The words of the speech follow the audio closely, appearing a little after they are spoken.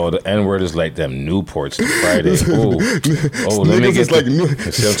Oh, the N-word is like them Newports to Friday. Let me get like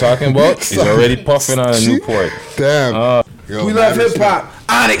see what I'm talking about? He's already puffing on a Newport. Damn. We love hip-hop.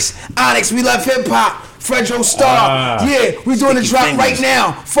 Onyx, we love hip-hop. Fredro Starr. Yeah, we doing the drop right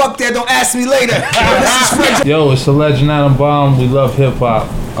now. Fuck that, don't ask me later. Yo, it's a Legend Adam Bomb. We love hip-hop.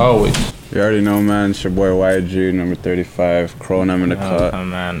 Always. You already know, man. It's your boy YG, number 35. Cronum in the cut. Oh,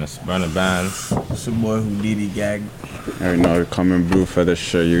 man. It's Burner Bands. It's your boy Houdini Gag. You already know, coming blue for the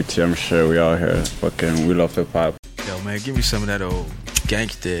shit. UTM shit. We all here. Fucking, we love hip-hop. Yo, man, give me some of that old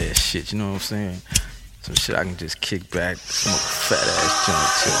gangsta shit, you know what I'm saying? Some shit I can just kick back, smoke a fat ass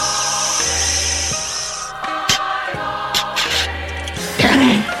joint too.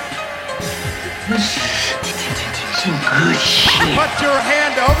 Good shit. Put your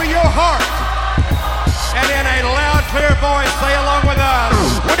hand over your heart and in a loud, clear voice say along with us.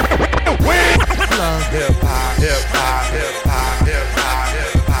 Hip hop, hip hop, hip hop, hip hop,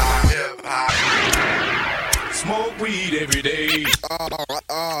 hip hop, hip hop. Smoke weed every day.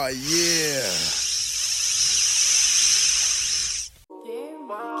 Oh yeah.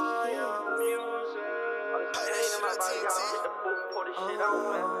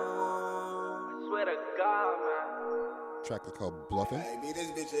 Track is called Bluffing. Hey, beat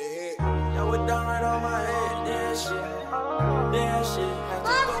this bitch a hit. Yo, it done right on my head. Damn shit. Damn shit. Had to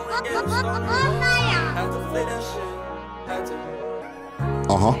go and get started. Had to flip that shit. Had to.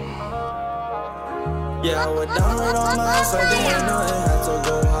 Yeah, I was down right on my ass. I didn't know it. Had to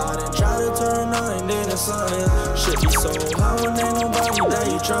go hard and try to turn on. Then it's something. Shit be so hard when ain't nobody that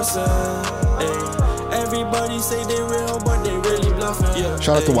you trustin'. Hey. Everybody say they real, but they really bluffing. Yeah,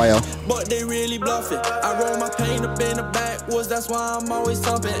 shout out to YL. But they really bluffing. I roll my pain up in the backwards, that's why I'm always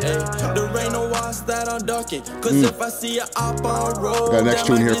thumping. There ain't no walls that I'm ducking. Cause if I see a op on road. Got next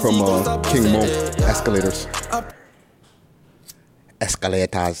tune here from King Mo. Escalators.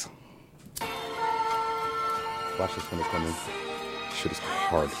 Escalators. Watch this when they come in. Shit is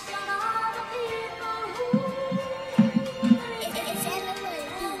hard.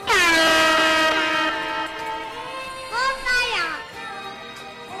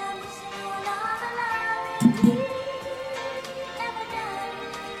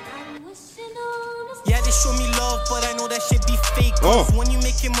 Show me love, but I know that shit be fake. When you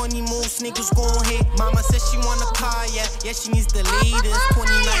making money, most niggas gon' hate. Mama says she want a car, yeah, she needs the latest.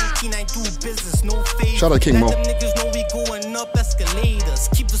 2019, I do business, no fake. Shout out King Mo. Them niggas know we going up escalators.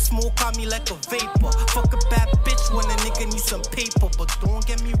 Keep the smoke on me like a vapor. Fuck a bad bitch when a nigga needs some paper, but don't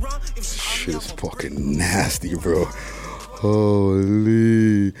get me wrong. If shit is fucking nasty, bro.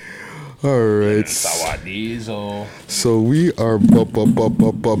 Holy. All right. So we are back.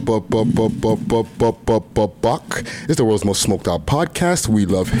 It's the world's most smoked out podcast. We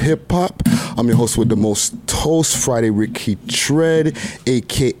love hip hop. I'm your host with the most toast, Friday Ricky Tread,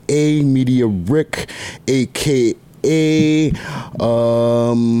 aka Media Rick, aka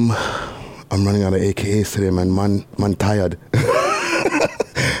I'm running out of AKAs today, man. Man tired.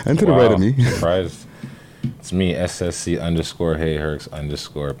 And to the right of me. Surprised. It's me, SSC_Hey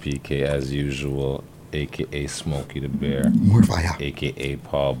Herx_PK as usual, aka Smokey the Bear, aka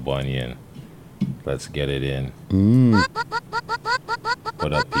Paul Bunyan. Let's get it in.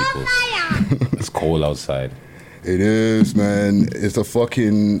 What up, people? It's cold outside. It is, man. It's a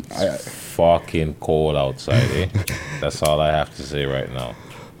fucking cold outside, eh? That's all I have to say right now.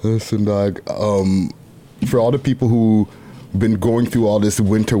 Listen, dog. For all the people who been going through all this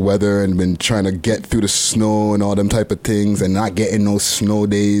winter weather and been trying to get through the snow and all them type of things and not getting those snow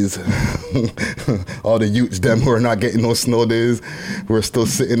days. All the youths them who are not getting those snow days, who are still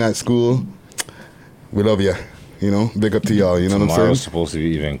sitting at school. We love you. You know, big up to y'all. You know what I'm saying? Tomorrow's supposed to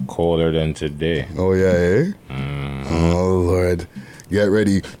be even colder than today. Oh yeah, eh? Oh Lord. Get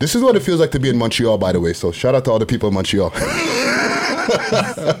ready. This is what it feels like to be in Montreal, by the way. So shout out to all the people in Montreal.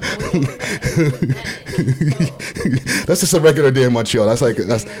 That's just a regular day in Montreal. That's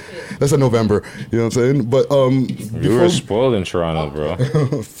a November. You know what I'm saying? But we were spoiled in Toronto, bro.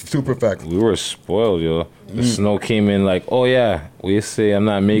 Super fact. We were spoiled, yo. The snow came in like, oh yeah, we say I'm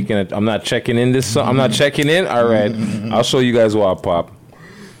not making it. I'm not checking in this. I'm not checking in. All right, I'll show you guys what I pop.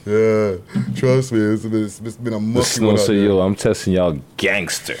 Yeah, trust me, it's been a mucky the snow one. So yo, I'm testing y'all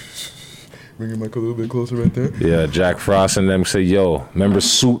gangster. Bring your mic a little bit closer right there. Yeah, Jack Frost and them say, yo, remember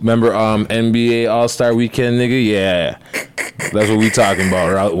NBA All-Star Weekend, nigga? Yeah. That's what we talking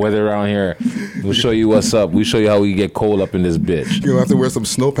about. Weather around here. We'll show you what's up. We'll show you how we get cold up in this bitch. You don't have to wear some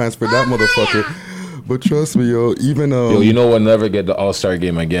snow pants for that motherfucker. But trust me, yo, even yo, you know we'll never get the All-Star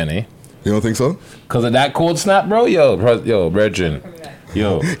game again, eh? You don't think so? Cause of that cold snap, bro? Yo, brethren.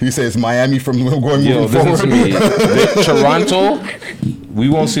 Yo. You say it's Miami from going Yo, moving listen forward. to me. Toronto, we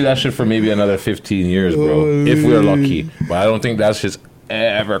won't see that shit for maybe another 15 years, bro. If we're lucky. But I don't think that shit's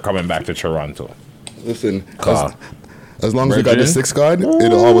ever coming back to Toronto. Listen, Car. as long as we got the Virgin? 6 God,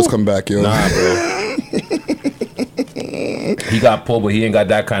 it'll always come back, yo. Nah, bro. He got pulled, but he ain't got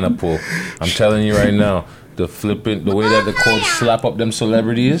that kind of pull. I'm telling you right now. The way that the codes slap up them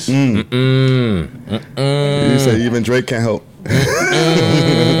celebrities. You say even Drake can't help.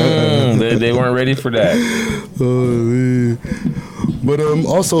 They weren't ready for that. But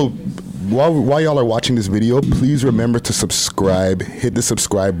also, while y'all are watching this video, please remember to subscribe. Hit the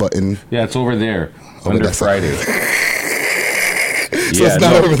subscribe button. Yeah, it's over there. Oh, under that's Friday. So it's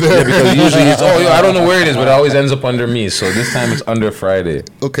not over there. Yeah, because usually it's, I don't know where it is, but it always ends up under me. So this time it's under Friday.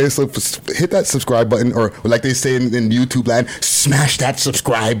 Okay, so hit that subscribe button, or like they say in YouTube land, smash that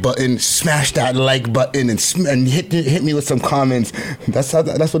subscribe button, smash that like button, and hit me with some comments. That's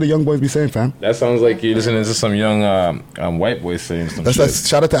what the young boys be saying, fam. That sounds like you're listening to some young white boy saying some shit.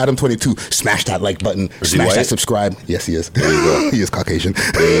 Shout out to Adam22. Smash that like button. Smash that subscribe. Yes, he is. There you go. He is Caucasian.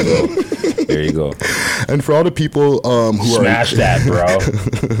 There you go. There you go. And for all the people who smash that, bro.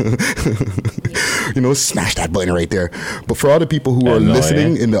 Smash that button right there. But for all the people who are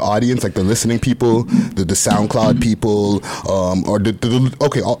listening in the audience, like the listening people, the SoundCloud people,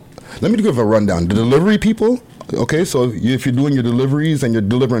 let me give a rundown. The delivery people. Okay, so if you're doing your deliveries and you're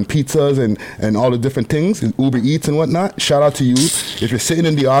delivering pizzas and all the different things, and Uber Eats and whatnot, shout out to you. If you're sitting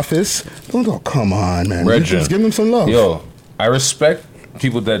in the office, come on, man. Just give them some love. Yo, I respect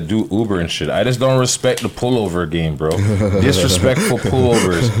people that do Uber and shit. I just don't respect the pullover game, bro. Disrespectful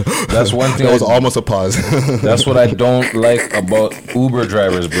pullovers. That's one thing. That was almost a pause. That's what I don't like about Uber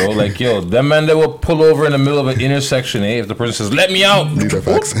drivers, bro. Like, yo, them man that will pull over in the middle of an intersection, if the person says, "Let me out," these are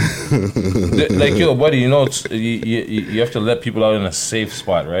facts. Like, yo, buddy, you have to let people out in a safe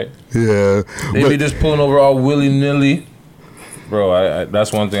spot, right? Yeah. They be just pulling over all willy nilly. Bro, I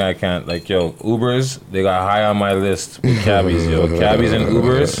that's one thing I can't. Like, yo, Ubers, they got high on my list with cabbies, yo. Cabbies and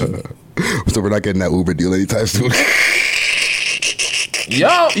Ubers. So we're not getting that Uber deal anytime soon.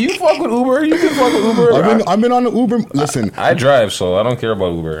 Yo, you fuck with Uber? You can fuck with Uber? I've been on the Uber. Listen, I drive, so I don't care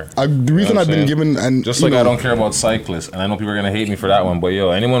about Uber. The reason I've been given, and just like I don't care about cyclists, and I know people are gonna hate me for that one, but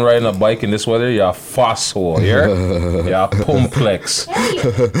yo, anyone riding a bike in this weather, y'all fossil, yeah? Y'all pumplex.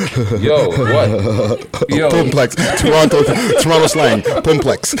 Yo, what? Yo, pumplex. Toronto slang.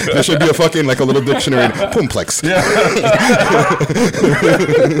 Pumplex. There should be a fucking like a little dictionary. Pumplex. Yeah.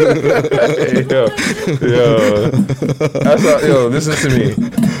 Yo, listen to me.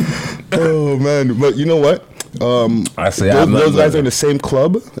 Oh man, but you know what? I say those guys are in the same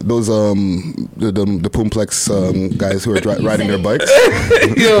club. Those the Pumplex guys who are riding their bikes.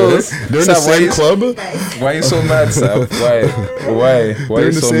 Yo, they're in the same club. Why you so mad, Sam? Why? They're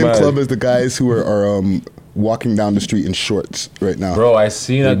in the so same mad? club as the guys who are walking down the street in shorts right now. Bro, I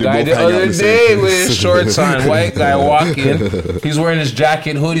seen a guy the other day with his shorts on. White guy walking. He's wearing his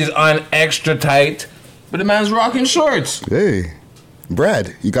jacket, hoodies on extra tight, but the man's rocking shorts. Hey.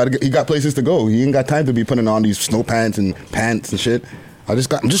 Brad, he got places to go. He ain't got time to be putting on these snow pants and shit. I'm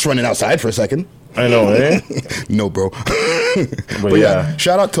just running outside for a second. I know, eh? No, bro. But yeah,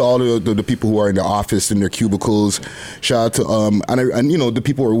 shout out to all the people who are in the office in their cubicles. Shout out to and the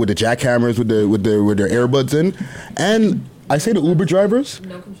people who are with the jackhammers with their earbuds in. And I say the Uber drivers.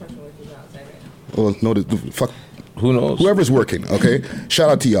 No construction workers outside right Well, now. no, fuck. Who knows? Whoever's working, okay. Shout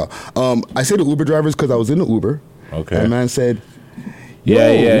out to y'all. I say the Uber drivers because I was in the Uber. Okay. And the man said,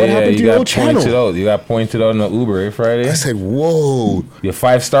 Yeah. What happened to your old channel? You got pointed out on the Uber, Friday? I said, whoa. You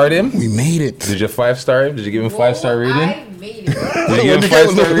 5-starred him? We made it. Did you 5-star him? Did you give him 5-star rating? I made it. Did you give him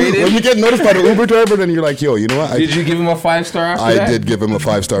 5-star rating? When you get noticed by the Uber driver, then you're like, yo, you know what? Did you give him a 5-star after that? I did give him a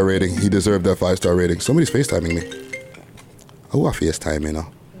 5-star rating. He deserved that 5-star rating. Somebody's FaceTiming me. Oh, I FaceTime, you know.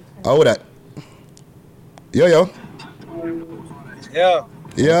 Oh, that. Yo. Yeah.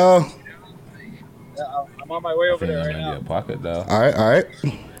 Yeah. I'm on my way over there right now. Pocket though. All right.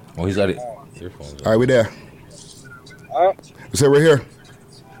 Oh, he's got it. Earphones. All right, we there. All right. We said we're here.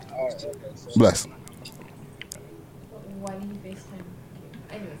 All right, okay. Bless. Why do you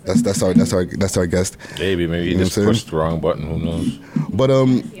FaceTime? That's our guest. Maybe he just pushed the wrong button. Who knows? But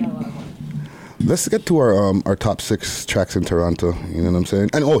let's get to our top 6 tracks in Toronto. You know what I'm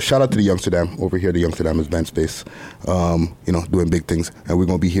saying? And shout out to the Youngsterdam over here. The Youngsterdam is band space. Doing big things, and we're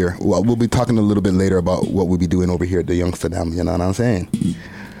gonna be here. We'll be talking a little bit later about what we'll be doing over here at the Youngsterdam. You know what I'm saying?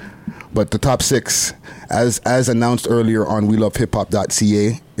 But the top 6, as announced earlier on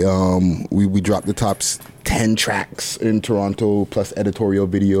WeLoveHipHop.ca, we dropped the top 10 tracks in Toronto plus editorial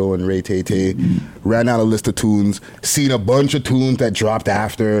video and Ray Tay Tay. Ran out a list of tunes. Seen a bunch of tunes that dropped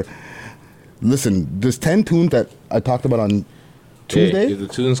after. Listen, there's 10 tunes that I talked about on Tuesday. Hey, if the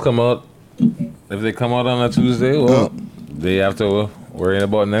tunes come out, if they come out on a Tuesday, well, they have to worry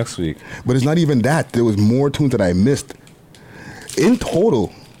about next week. But it's not even that. There was more tunes that I missed. In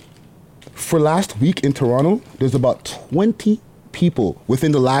total, for last week in Toronto, there's about 20 people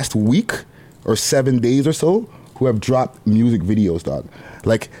within the last week or 7 days or so who have dropped music videos, dog.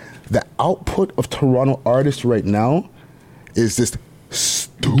 Like, the output of Toronto artists right now is just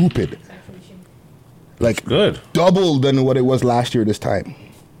stupid. Like, good. Double than what it was last year this time.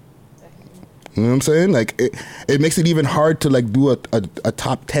 You know what I'm saying? Like, it makes it even hard to like do a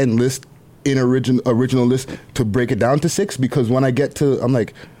top 10 list in original list to break it down to 6, because when I get to, I'm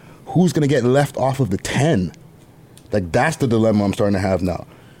like, who's gonna get left off of the 10? Like, that's the dilemma I'm starting to have now.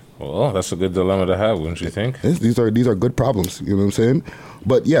 Well, that's a good dilemma to have, wouldn't you think? These are good problems. You know what I'm saying?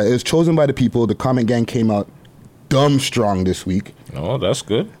 But yeah, it's chosen by the people. The comment gang came out dumb strong this week. Oh, that's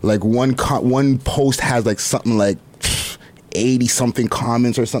good. Like one post has like something like 80 something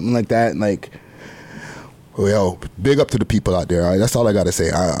comments or something like that. And like, yo, big up to the people out there. All right? That's all I gotta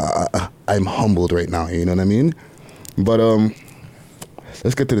say. I'm humbled right now. You know what I mean? But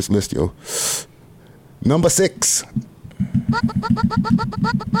let's get to this list, yo. Number 6.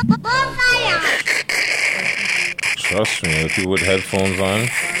 Trust me, if you with headphones on,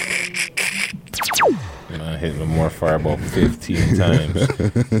 I hit the more fire about 15 times.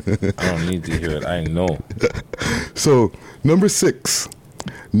 I don't need to hear it. I know. So, number 6,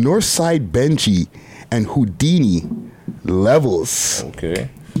 Northside Benji and Houdini, Levels. Okay.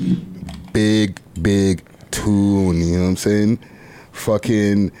 Big tune, you know what I'm saying?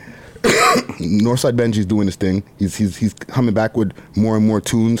 Fucking Northside Benji's doing his thing. He's coming back with more and more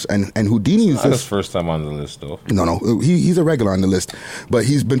tunes, and Houdini is Not his first time on the list, though. No, he's a regular on the list, but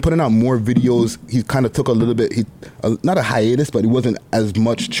he's been putting out more videos. He kind of took a little bit, not a hiatus, but it wasn't as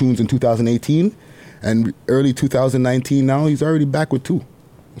much tunes in 2018, and early 2019. Now he's already back with 2.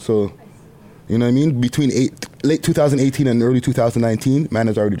 So, you know what I mean? Between late 2018 and early 2019, man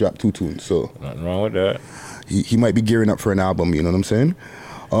has already dropped 2 tunes. So nothing wrong with that. He might be gearing up for an album. You know what I'm saying?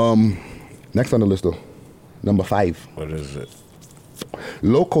 Next on the list, though, number 5. What is it?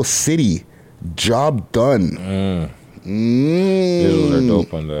 Local City, Job Done. Visuals are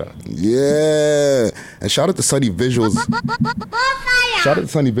dope on that. Yeah, and shout out to Sunny Visuals. Shout out to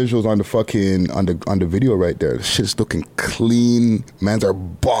Sunny Visuals on the fucking on the video right there. The shit's looking clean. Mans are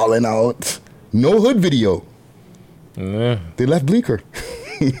balling out. No hood video. Yeah. They left Bleecker.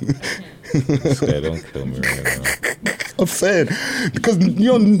 This guy don't kill me right now. I'm saying, because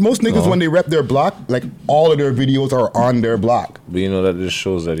most niggas when they rep their block, like all of their videos are on their block. But you know that just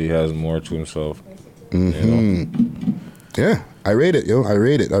shows that he has more to himself. Mm-hmm. Yeah, I rate it, yo. I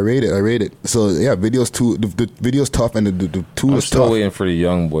rate it. So yeah, videos too. The video's tough, and the tool is tough. I'm still waiting for the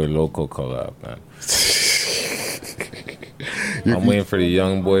Young Boy local collab, man. I'm waiting for the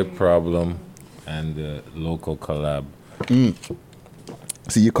Young Boy Problem and the local collab.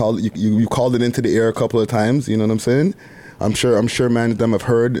 See, you called it into the air a couple of times. You know what I'm saying? I'm sure, man. Them have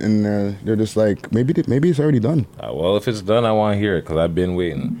heard, and they're just like, maybe it's already done. Well, if it's done, I want to hear it because I've been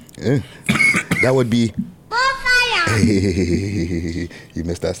waiting. Yeah. That would be. You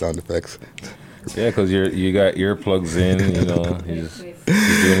missed that sound effects. Yeah, because you got earplugs in. You know, he's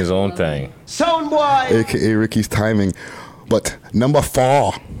doing his own thing. Soundboy, AKA Ricky's timing. But number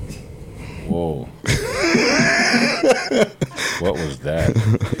 4. Whoa. What was that?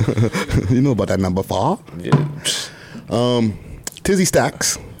 You know about that number 4? Yeah. Tizzy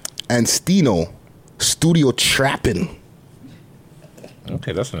Stacks and Stino, Studio Trappin'.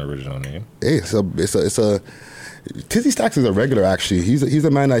 Okay, that's an original name. Hey, it's a Tizzy Stacks is a regular, actually. He's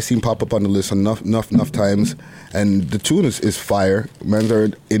a man I've seen pop up on the list enough times, and the tune is fire. Men's are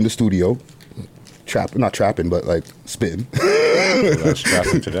in the studio, not trapping, but like spitting. That's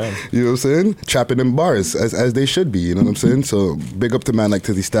trapping to them. You know what I'm saying? Trapping in bars as they should be. You know what I'm saying? So big up to man like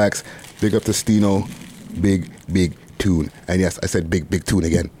Tizzy Stacks. Big up to Stino. Big tune. And yes, I said big tune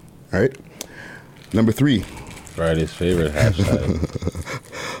again. All right. Number 3. Friday's favorite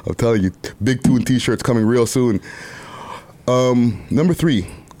hashtag. I'm telling you, big tune t-shirts coming real soon. Number 3,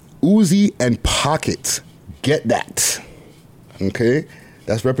 Uzi and Pocket. Get that. Okay?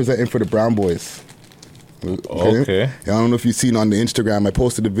 That's representing for the Brown Boys. Okay. I don't know if you've seen on the Instagram. I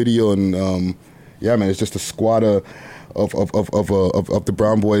posted a video, and yeah, man, it's just a squad of the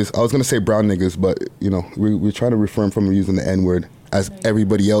Brown Boys. I was gonna say brown niggas, but you know, we're trying to refrain from using the N-word. as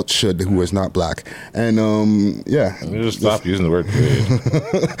everybody else should who is not black. And yeah, You just stop using the word period.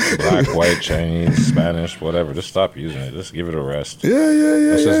 Black, white, Chinese, Spanish, whatever. Just stop using it. Just give it a rest. Yeah.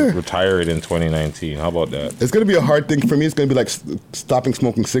 Let's just retire it in 2019. How about that? It's gonna be a hard thing for me. It's gonna be like stopping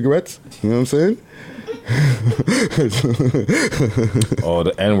smoking cigarettes. You know what I'm saying? Oh,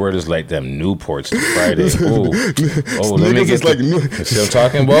 the N word is like them Newports Friday. Oh, let me Niggas get is like you new- see what I'm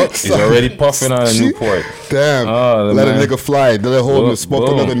talking about? He's already puffing on a Newport. Damn. Oh, Let man. a nigga fly. Let a hold Boom, and smoke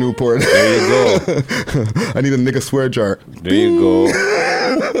boom. another Newport. There you go. I need a nigga swear jar. There you go.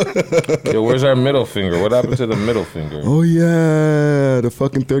 Yo, where's our middle finger? What happened to the middle finger? Oh yeah, the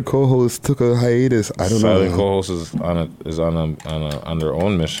fucking third co-host took a hiatus. I don't Silent know. co-host is on their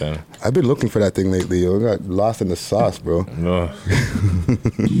own mission. I've been looking for that thing lately. Yo, I got lost in the sauce, bro. No,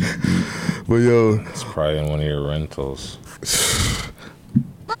 But yo, it's probably in one of your rentals.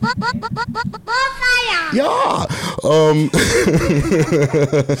 yeah.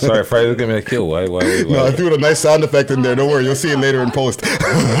 Sorry, Friday's gonna be a kill. Why? No, I threw a nice sound effect in there. Don't worry, you'll see it later in post.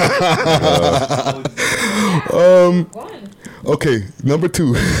 Okay, number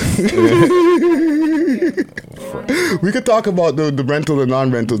 2. We could talk about the rentals and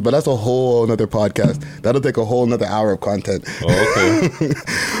non-rentals, but that's a whole another podcast. That'll take a whole another hour of content. Oh, okay.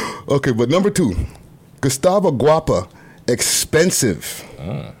 Okay, but number 2, Gustavo Guapa, expensive.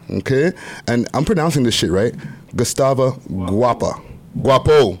 Okay, and I'm pronouncing this shit right. Gustavo Guapa,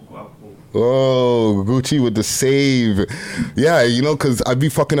 Guapo. Oh, Gucci with the save. Yeah, you know, because I'd be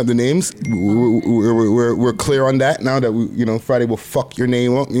fucking up the names. We're clear on that now that, Friday will fuck your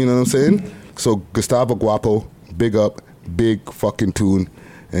name up. You know what I'm saying? So, Gustavo Guapo, big up, big fucking tune.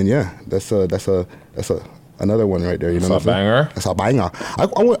 And yeah, that's another one right there. You know That's what a I'm saying? banger. That's a banger.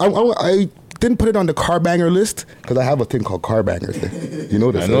 I didn't put it on the car banger list because I have a thing called car bangers. You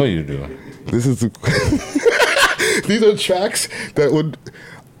know this? I know right? you do. This is these are tracks that would,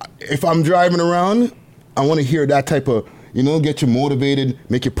 if I'm driving around, I want to hear that type of, get you motivated,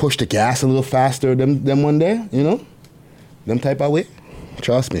 make you push the gas a little faster than one day, them type of way.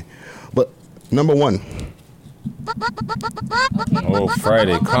 Trust me. But number 1. Oh,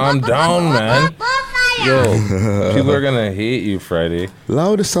 Friday, calm down, man. Yo, people are gonna hate you, Friday.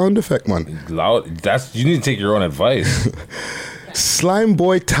 Loud sound effect, man. Loud. You need to take your own advice. Slime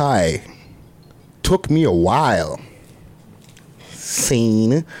Boy Ty. Took me a while.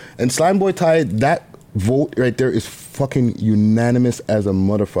 Scene. And Slime Boy Ty, that vote right there is fucking unanimous as a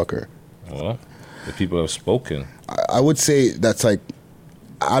motherfucker. Well, the people have spoken. I would say that's like,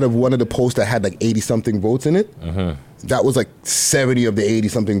 out of one of the posts that had like 80-something votes in it, that was like 70 of the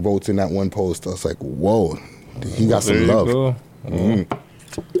 80-something votes in that one post. I was like, whoa, he got some love. Go.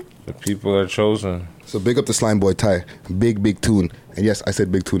 The people are chosen. So big up to Slime Boy Ty. Big tune. And yes, I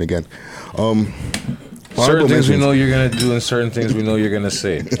said big tune again. Certain things we know you're gonna do and certain things we know you're gonna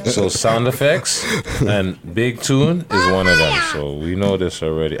say. So sound effects and big tune is one of them. So we know this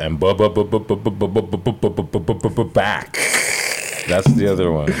already. And back. That's the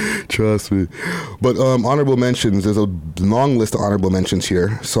other one. Trust me. But honorable mentions, there's a long list of honorable mentions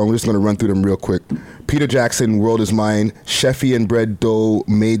here. So I'm just going to run through them real quick. Peter Jackson, World Is Mine. Sheffy and Bread Dough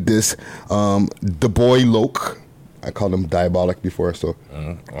made this. The Boy Loke. I called him Diabolic before, so.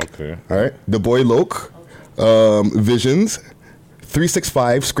 Okay. All right. The Boy Loke. Visions.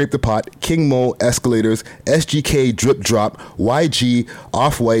 365, Scrape the Pot, King Mo, Escalators, SGK, Drip Drop, YG,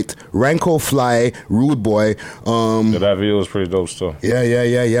 Off-White, Ranko Fly, Rude Boy. That video was pretty dope still.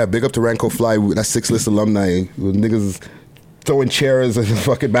 Yeah. Big up to Ranko Fly. That's 6 List alumni. Niggas throwing chairs at the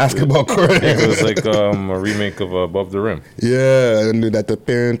fucking basketball court. It was like a remake of Above the Rim. Yeah, and that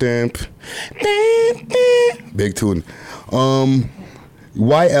big tune.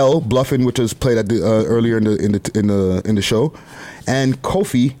 YL Bluffin', which was played at the earlier in the show, and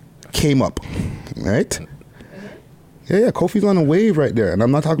Kofi came up, right? Yeah, Kofi's on a wave right there, and I'm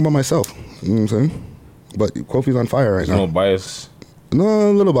not talking about myself. You know what I'm saying? But Kofi's on fire right There's now. no bias.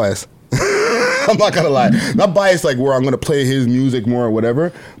 No, a little bias. I'm not gonna lie, not biased like where I'm gonna play his music more or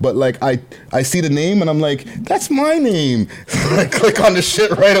whatever, but like I see the name and I'm like, that's my name. I click on the shit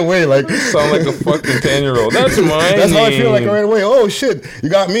right away. Like sound like a fucking 10-year-old. That's my That's name. how I feel like right away. Oh shit, you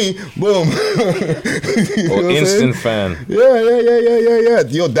got me. Boom. You know what I'm instant saying? fan. Yeah.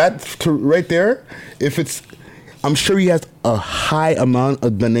 Yo, that right there. If it's, I'm sure he has a high amount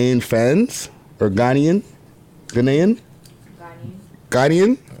of Ghanaian fans or Ghanaian.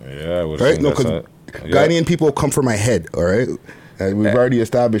 Yeah, I would right? think No, that's because not- Ghanaian people come from my head. All right, and we've already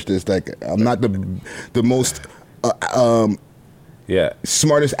established this. Like, I'm not the most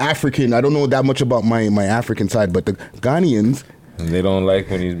smartest African. I don't know that much about my African side, but the Ghanaians. And they don't like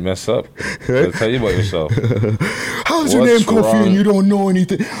when you mess up. They'll tell you about yourself. How How's your What's name, Kofi, wrong? and you don't know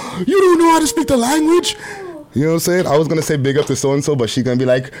anything? You don't know how to speak the language? You know what I'm saying? I was going to say big up to so-and-so, but she's going to be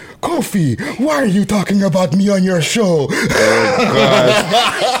like, Kofi, why are you talking about me on your show? Yo,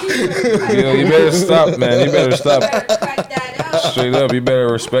 you better stop, man. You better stop. Straight up, you better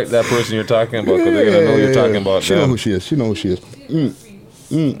respect that person you're talking about because they're gonna know you're talking about She them. know who she is. She know who she is.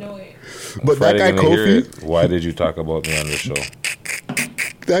 But that Friday guy gonna hear Kofi, it. Why did you talk about me on the show?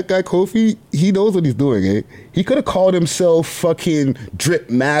 that guy Kofi, he knows what he's doing, eh? He could have called himself fucking Drip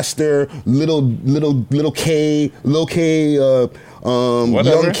Master, Little K, Lil K,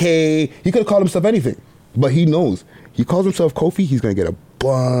 Young K. He could have called himself anything, but he knows. He calls himself Kofi. He's gonna get a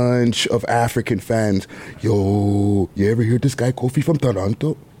bunch of African fans. Yo, you ever hear this guy Kofi from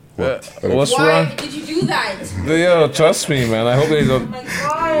Toronto? What's Why wrong? did you do that? Yo, trust me, man. I hope they don't. Oh my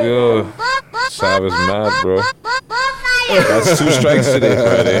God. Yo, Sav is mad, bro. That's 2 strikes today,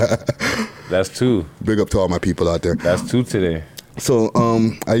 Friday. That's 2. Big up to all my people out there. That's 2 today. So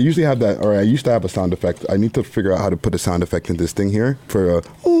I usually have that, or I used to have a sound effect. I need to figure out how to put a sound effect in this thing here for.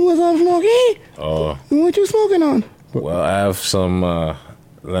 Oh, what's up, Smokey? Oh, What you smoking on? well, I have some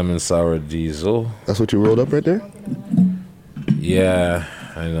lemon sour diesel. That's what you rolled up right there. Yeah,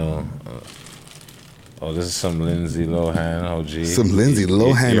 I know. Oh, this is some Lindsay Lohan OG. Some Lindsay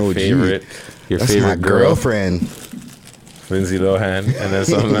Lohan your OG. Favorite, your That's favorite my girl, girlfriend. Lindsay Lohan, and then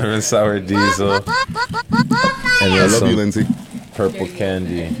some lemon sour diesel, and I then love some you, Lindsay. purple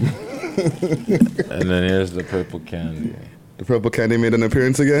candy. And then here's the purple candy. The purple candy made an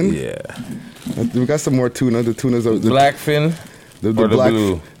appearance again. Yeah. We got some more tuna. The tunas are the Blackfin the or the black,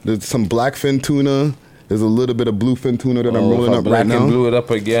 blue? There's some blackfin tuna. There's a little bit of bluefin tuna that I'm rolling up black right now. and blew it up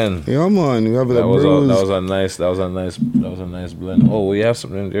again. Yeah, man. We have That was bruise. a nice blend. Oh, we have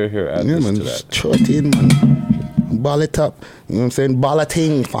something there. Here, add Yeah, this man. to Just that. throw it in, man. Ball it up. You know what I'm saying? Ball a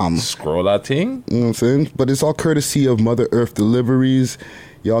ting, fam. Scroll that thing. You know what I'm saying? But it's all courtesy of Mother Earth Deliveries.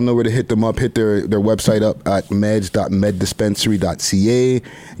 Y'all know where to hit them up. Hit their website up at meds.meddispensary.ca.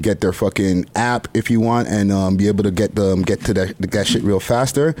 Get their fucking app if you want, and be able to get to that shit real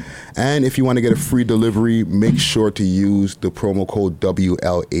faster. And if you want to get a free delivery, make sure to use the promo code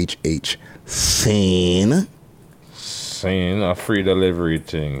WLHH. Sane. Saying a free delivery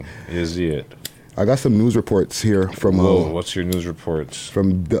thing is it. I got some news reports here from Whoa, what's your news reports?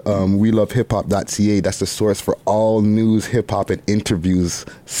 from the, WeLoveHipHop.ca. That's the source for all news, hip hop, and interviews.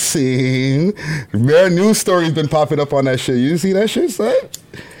 Sing. Their news story's been popping up on that shit. You see that shit, son?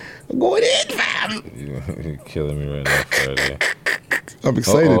 I'm going in, fam. You're killing me right now, Friday. I'm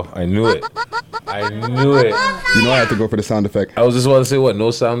excited. Uh-oh, I knew it. I knew it. You know I have to go for the sound effect. I was just about to say what? No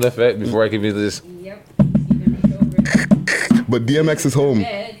sound effect before I can do this. Yep. But DMX is home.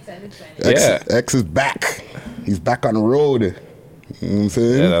 X is back. He's back on the road. You know what I'm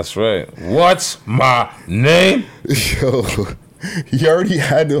saying? Yeah, that's right. What's my name? Yo, he already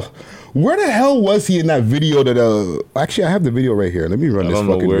had the. Where the hell was he in that video that actually I have the video right here. Let me run I this don't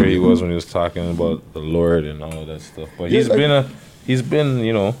know fucking where he video. was when he was talking about the Lord and all of that stuff. But Yeah, he's been,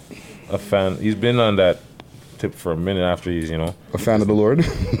 you know, a fan. He's been on that tip for a minute after he's, you know, a fan of the Lord.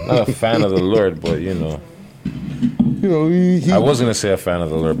 not a fan of the Lord, but you know. You know, he I was gonna say a fan of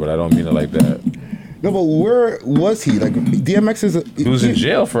the Lord, but I don't mean it like that. No, but where was he? Like DMX is. He was in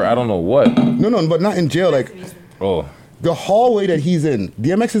jail for I don't know what. No, but not in jail. Like Oh, the hallway that he's in.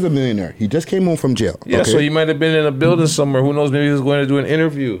 DMX is a millionaire. He just came home from jail. yeah. okay? So he might have been in a building somewhere. Who knows? Maybe he was going to do an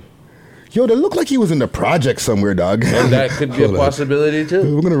interview, Yo, that looked like he was in the project somewhere, dog. and that could be a Hold on. possibility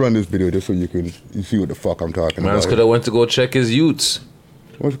too. We're gonna run this video just so you see what the fuck I'm talking Man's about. could have went to go check his utes.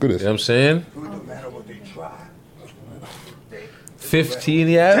 What's good You know what I'm saying? 15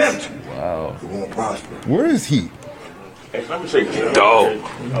 yet? Wow. Where is he? Hey, let me say, dog.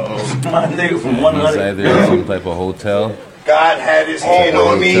 My nigga from He's 100. either in some type of hotel. God had his hand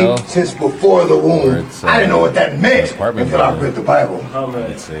on me Hotel. since before the Or womb. it's, I didn't know what that meant apartment until I building. read the Bible.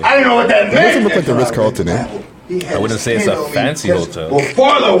 Let's say. I didn't know what that It meant. doesn't look like the until I Ritz-Carlton, read the eh? Bible. He had I wouldn't his say it's hand a on me fancy just hotel.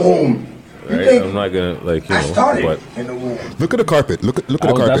 Before the womb. You Right? think I'm not gonna like you I know, started but in the womb. Look at the carpet. Look at the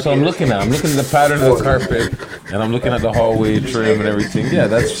that's carpet. what I'm looking at. I'm looking at the pattern of the carpet, and I'm looking at the hallway trim and everything. Yeah,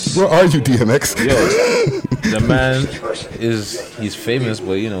 that's Where are you, DMX? yo. The man he's famous,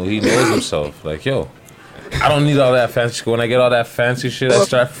 but you know he knows himself. Like yo, I don't need all that fancy shit. When I get all that fancy shit, I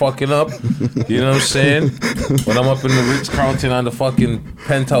start fucking up. You know what I'm saying? When I'm up in the Ritz-Carlton on the fucking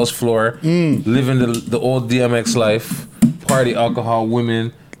penthouse floor, living the old DMX life, party, alcohol,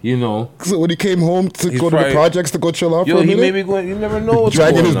 women. You know, So when he came home to He's go to the probably- projects to go chill out yo, for a he minute, may be going. You never know what's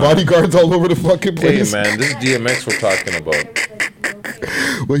dragging going his on. bodyguards all over the fucking Hey place. man, this is DMX we're talking about.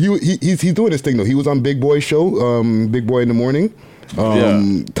 But he's doing his thing though. He was on Big Boy's show, Big Boy in the Morning,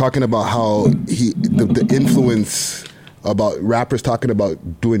 talking about how the influence about rappers talking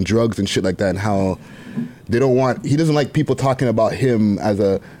about doing drugs and shit like that, and how he doesn't like people talking about him as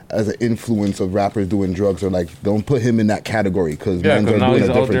an influence of rappers doing drugs, or like don't put him in that category because Yeah, mans because are now doing he's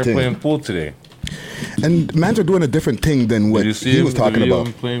a out there different thing. playing pool today. And mans are doing a different thing than what Did you see he him, was the talking video about.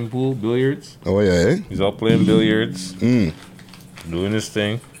 of him playing pool, billiards? Oh yeah, eh? He's out playing billiards, doing his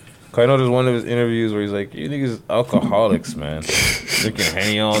thing. Cause I know there's one of his interviews where he's like, "You niggas alcoholics, man, drinking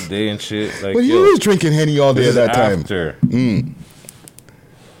Henny all day and shit." Like, But he was drinking Henny all day this at that is time. after.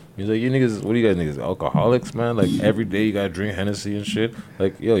 He's like, "You niggas, what do you guys niggas alcoholics, man? Like every day you gotta drink Hennessy and shit.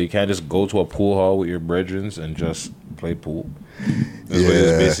 Like, yo, you can't just go to a pool hall with your brethrens and just play pool." That's what he's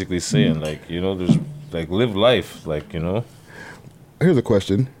Yeah. basically saying. Like, you know, there's like live life, like, you know. Here's a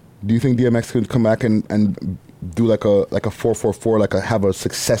question: do you think DMX could come back and do like a 444, have a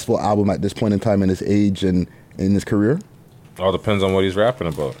successful album at this point in time in his age and in his career? All depends on what he's rapping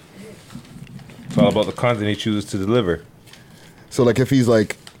about. It's all about the content he chooses to deliver. So like if he's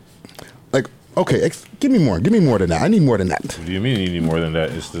like okay, give me more than that. I need more than that. What do you mean you need more than that?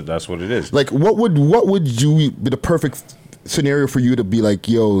 That's what it is. Like what would you be the perfect scenario for you to be like,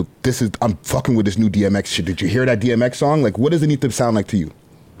 yo, I'm fucking with this new DMX shit. Did you hear that DMX song? Like what does it need to sound like to you?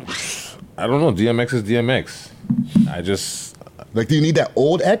 I don't know. DMX is DMX. I just like, do you need that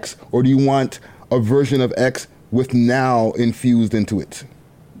old X, or do you want a version of X with now infused into it?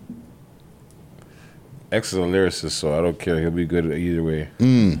 X is a lyricist, so I don't care. He'll be good either way.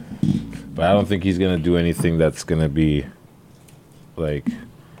 But I don't think he's gonna do anything that's gonna be like,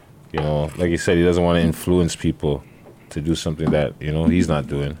 you know, like you said, he doesn't want to influence people to do something that, you know, he's not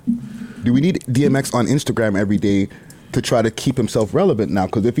doing. Do we need DMX on Instagram every day to try to keep himself relevant now?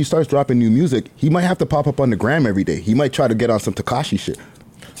 Because if he starts dropping new music, he might have to pop up on the gram every day. He might try to get on some Tekashi shit.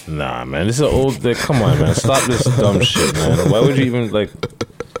 Nah, man, this is an old. Come on, man, stop this dumb shit, man. Why would you even like?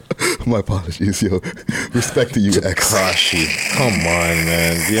 My apologies, yo. Respect to you, X. Tekashi, come on,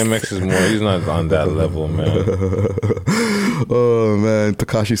 man. DMX is more. He's not on that level, man. Oh man,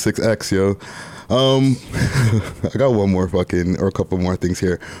 Tekashi 6X, yo. I got one more or a couple more things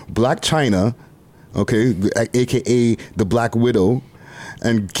here. Black China, okay, aka the Black Widow,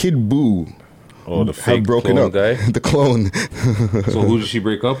 and Kid Buu. Oh, the fake broken clone up. guy? The clone. So who did she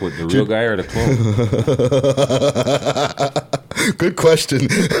break up with? The real guy or the clone? Good question.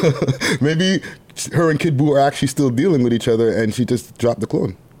 Maybe her and Kid Buu are actually still dealing with each other and she just dropped the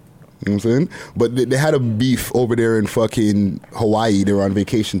clone. You know what I'm saying? But they had a beef over there in fucking Hawaii. They were on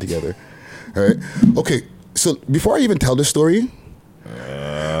vacation together. All right? Okay, so before I even tell this story,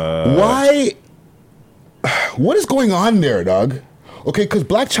 why... What is going on there, dog? Okay, because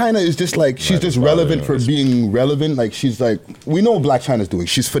Black China is just like, she's just relevant for being relevant. Like, she's like, we know what Black China's doing.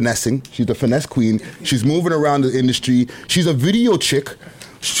 She's finessing. She's the finesse queen. She's moving around the industry. She's a video chick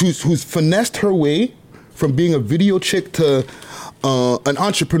who's finessed her way from being a video chick to an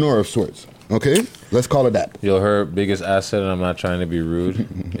entrepreneur of sorts. Okay? Let's call it that. Yo, her biggest asset, and I'm not trying to be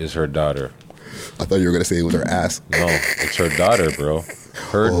rude, is her daughter. I thought you were going to say it was her ass. No, it's her daughter, bro.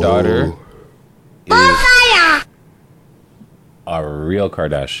 Her daughter is a real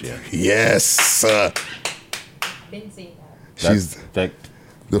Kardashian. Yes. Didn't see that. She's like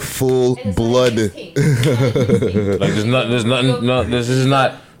the full blood. Like there's nothing. No, this is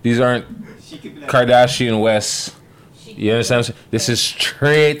not. These aren't Kardashian West. You understand? What I'm saying? This is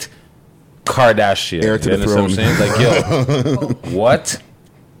straight Kardashian. Heir to You the understand throne. what I'm saying? Like, yo, what?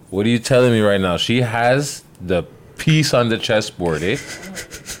 What are you telling me right now? She has the piece on the chessboard, eh?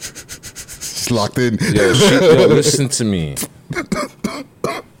 She's locked in. Yo, listen to me. What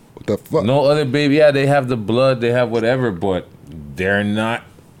the fuck? No other baby. Yeah, they have the blood, they have whatever, but they're not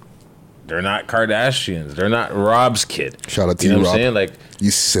Kardashians. They're not Rob's kid. Shout out to you know you, what I'm Rob. saying? Like,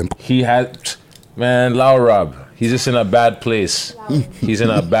 you simp. he had, man, Lau Rob. He's just in a bad place. He's in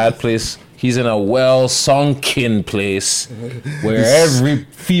a bad place. He's in a well sunken place where every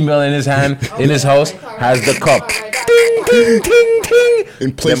female in his house has the cup. Ting, ting, ting, ting.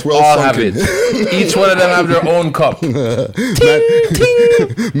 In place Them well all sunken. have it. Each one of them have their own cup. Ting,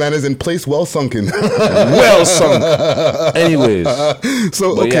 ting. Man is in place well sunken. Well sunk. Anyways,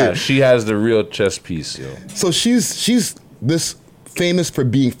 So but okay. yeah, she has the real chess piece, yo. So she's this famous for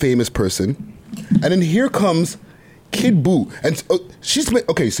being famous person, and then here comes Kid Buu, and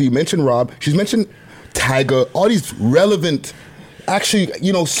okay. So you mentioned Rob. She's mentioned Tyga. All these relevant, actually,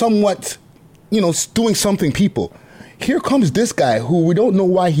 somewhat, doing something people. Here comes this guy who we don't know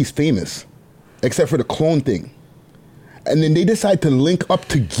why he's famous, except for the clone thing. And then they decide to link up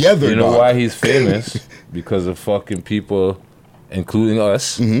together. You know dog. why he's famous? Because of fucking people, including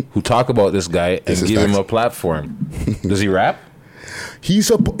us, who talk about this guy and This is give him facts. a platform. Does he rap?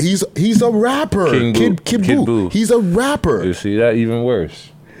 He's a rapper. Kid Boo. He's a rapper. You see that even worse.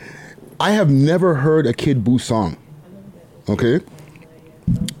 I have never heard a Kid Boo song. Okay?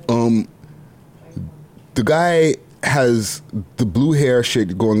 The guy has the blue hair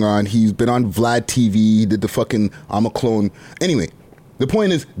shit going on. He's been on Vlad TV. He did the fucking I'm a Clone. Anyway, the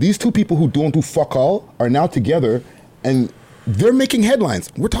point is, these two people who don't do fuck all are now together, and they're making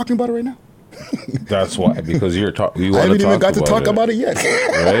headlines. We're talking about it right now. That's why, because I haven't even got to talk about it yet.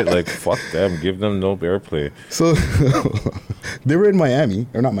 Right? Like, fuck them. Give them no airplay. So, they were in Miami,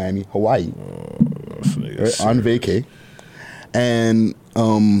 or not Miami, Hawaii, right, on vacay. And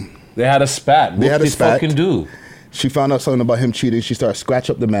they had a spat. What did they fucking do? She found out something about him cheating. She started scratch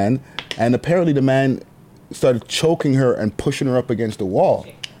up the man, and apparently the man started choking her and pushing her up against the wall.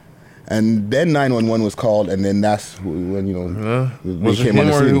 And then 911 was called, and then that's when was it him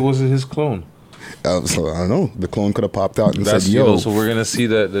or was it his clone? So I don't know. The clone could have popped out and that's, said, "Yo." So we're gonna see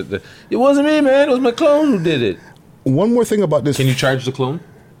the. It wasn't me, man. It was my clone who did it. One more thing about this. Can you charge the clone?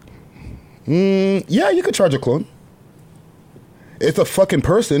 Yeah, you could charge a clone. It's a fucking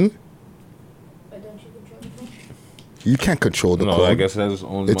person. You can't control the clone. I guess that's his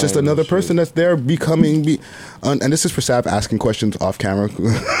own. It's just another person that's there becoming. And this is for Sav asking questions off camera.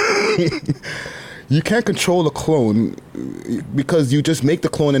 You can't control a clone because you just make the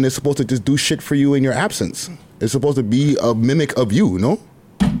clone and it's supposed to just do shit for you in your absence. It's supposed to be a mimic of you, no?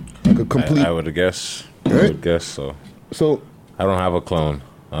 Like a complete. I would guess. Right? I would guess so. So I don't have a clone.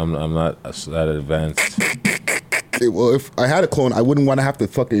 I'm not that advanced. Well, if I had a clone, I wouldn't want to have to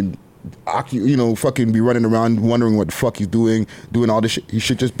fucking be running around wondering what the fuck he's doing all this shit. He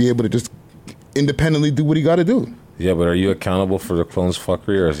should just be able to just independently do what he got to do. Yeah, but are you accountable for the clone's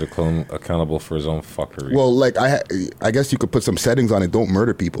fuckery, or is the clone accountable for his own fuckery? Well, like I guess you could put some settings on it. Don't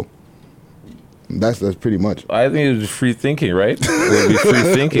murder people. That's pretty much. I think it was free thinking, right? It would be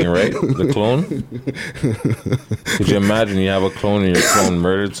free thinking, right? The clone. Could you imagine you have a clone and your clone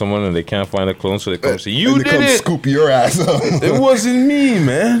murdered someone and they can't find a clone, so they come say, "You did it." Scoop your ass up. It wasn't me,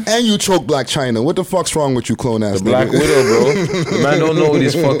 man. And you choke Black China. What the fuck's wrong with you, clone ass? The Black Widow, bro. The man don't know what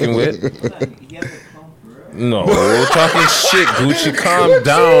he's fucking with. No, we're talking shit, Gucci. Calm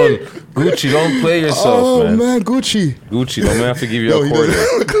down, Gucci. Don't play yourself, man. Oh man, Gucci. Don't man have to give you a quarter.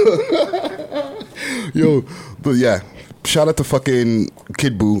 Yo, but yeah, shout out to fucking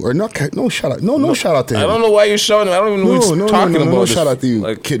Kid Boo, or not? No shout out. No shout out to him. I don't know why you're shouting. I don't even know what you're talking about. No shout out to you,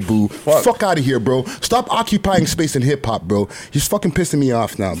 like, Kid Boo. Fuck out of here, bro. Stop occupying space in hip hop, bro. You're fucking pissing me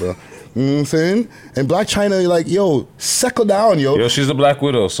off now, bro. You know what I'm saying? And Black China, like, yo, settle down, yo. Yo, she's a Black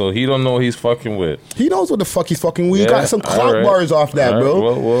Widow, so he don't know what he's fucking with. He knows what the fuck he's fucking with. He got some clout bars off that,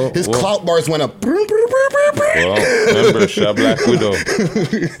 bro. Well, his clout bars went up. Well, remember, she's a Black Widow.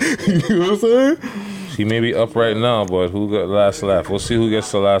 You know what I'm saying? She may be up right now, but who got the last laugh? We'll see who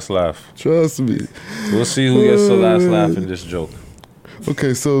gets the last laugh. Trust me. We'll see who gets the last laugh in this joke.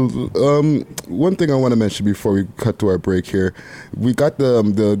 Okay, so one thing I want to mention before we cut to our break here, we got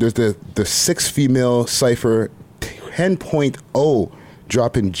there's the 6 female cipher 10.0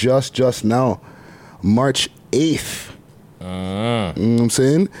 dropping just now, March 8th. You know what I'm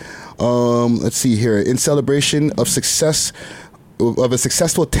saying? Let's see here. In celebration of a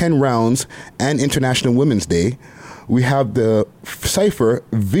successful 10 rounds and International Women's Day, we have the cipher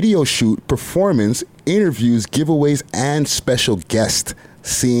video shoot, performance, interviews, giveaways, and special guest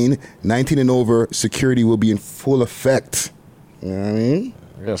scene. 19 and over, security will be in full effect. You know what I mean?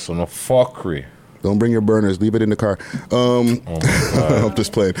 Yeah, so no fuckery. Don't bring your burners. Leave it in the car. Oh my God. I'm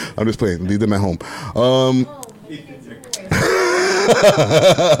just playing. Leave them at home.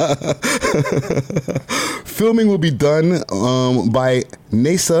 Filming will be done by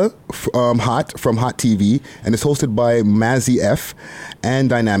Nasa Hot from Hot TV, and it's hosted by Mazzy F and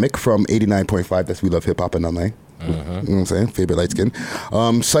Dynamic from 89.5. That's We Love Hip Hop and online. You know what I'm saying? Favorite light skin.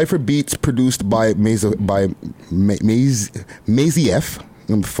 Cypher Beats produced by Maisie F.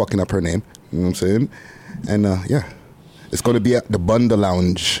 I'm fucking up her name. You know what I'm saying? And yeah. It's going to be at the Bunda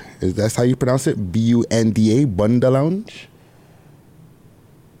Lounge. That's how you pronounce it? Bunda, Bunda Lounge?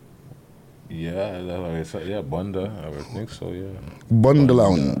 Yeah, Bunda. I would think so, yeah. Bunda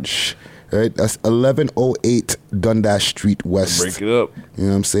Lounge. Right? That's 1108 Dundas Street West. Break it up. You know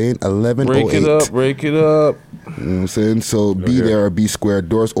what I'm saying? 1108. Break it up. You know what I'm saying? So be there or be square.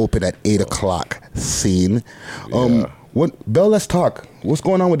 Doors open at 8 o'clock. Scene. Bell, let's talk. What's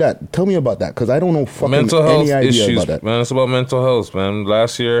going on with that? Tell me about that, because I don't know fucking mental health any idea issues, about that. Man, it's about mental health, man.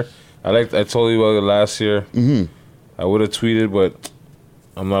 Last year, I told you about it last year. Mm-hmm. I would have tweeted, but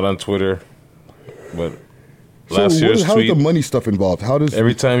I'm not on Twitter. But last year's how tweet. How's the money stuff involved? How does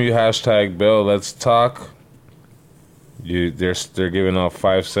every time you hashtag Bell, let's talk, they're giving out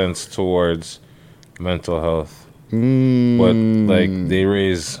 5 cents towards mental health, but like they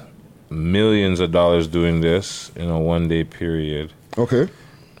raise millions of dollars doing this in a 1-day period. Okay.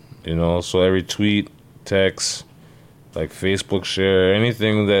 You know, so every tweet, text, like Facebook share,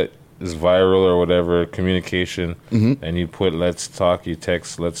 anything that is viral or whatever, communication, and you put "Let's Talk," you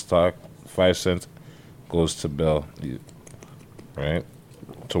text "Let's Talk," 5 cents goes to Bell, right,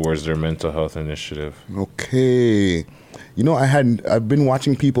 towards their mental health initiative. Okay. You know, I've been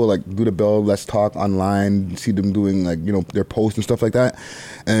watching people like do the Bell Let's Talk online, see them doing like, you know, their posts and stuff like that,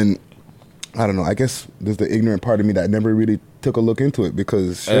 and I don't know, I guess there's the ignorant part of me that never really took a look into it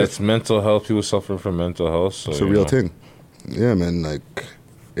because it's mental health. People suffering from mental health, so it's a real thing. Yeah, man. Like,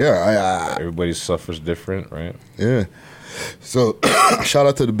 yeah, everybody suffers different, right? Yeah. So, shout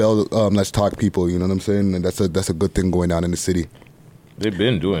out to the Bell Let's Talk people. You know what I'm saying? And that's a good thing going on in the city. They've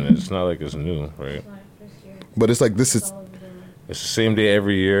been doing it. It's not like it's new, right? But it's like this is. It's the same day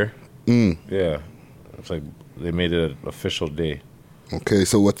every year. Yeah, it's like they made it an official day. Okay,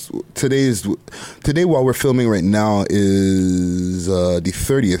 so today while we're filming right now is the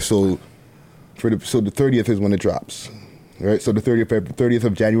 30th. So the 30th is when it drops, right? So the 30th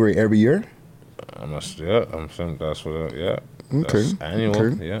of January every year. I'm saying that's what. Yeah. Okay. That's annual.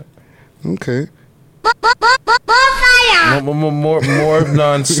 Okay. Yeah. Okay. More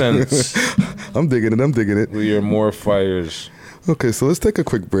nonsense. I'm digging it. We are more fires. Okay, so let's take a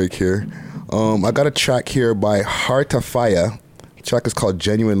quick break here. I got a track here by Heart of Fire. The track is called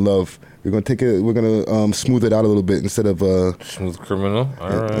Genuine Love. We're gonna smooth it out a little bit instead of Smooth Criminal. All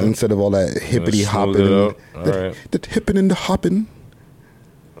right. Instead of all that hippity hopping, the hipping and the hopping.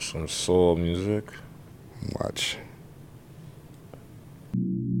 Some soul music. Watch.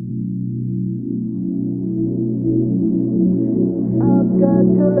 I've got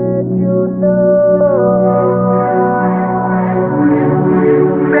to let you know.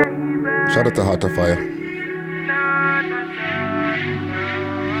 Shout out to Heart of Fire.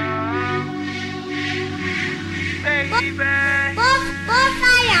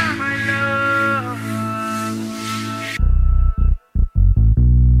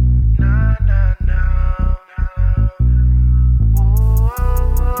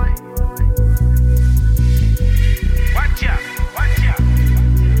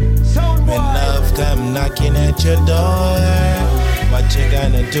 Knocking at your door, what you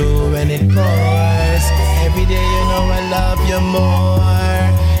gonna do when it pours? Every day you know I love you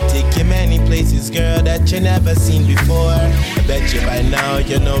more. Take you many places, girl, that you never seen before. I bet you by now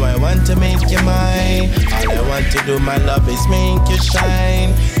you know I want to make you mine. All I want to do, my love, is make you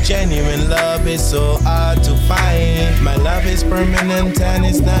shine. Genuine love is so hard to find. My love is permanent and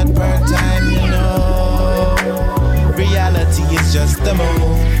it's not part-time, you know. Reality is just a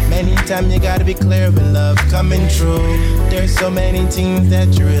move. Many times you gotta be clear when love coming true. There's so many things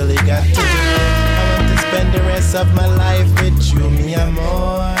that you really got to do. I want to spend the rest of my life with you, mi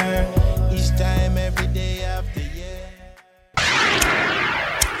amor. Each time, every day after year.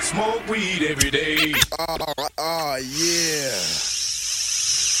 Smoke weed every day. Oh yeah.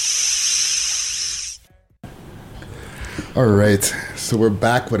 All right, so we're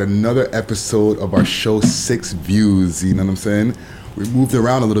back with another episode of our show, 6 Views. You know what I'm saying? We moved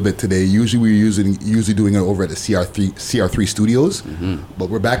around a little bit today. Usually we're usually doing it over at the CR3 Studios, but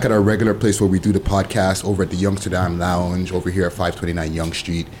we're back at our regular place where we do the podcast over at the Youngsterdam Lounge over here at 529 Yonge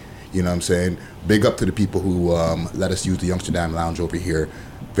Street. You know what I'm saying? Big up to the people who let us use the Youngsterdam Lounge over here.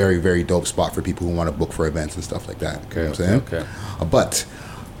 Very, very dope spot for people who want to book for events and stuff like that. Okay, you know what I'm saying? Okay. But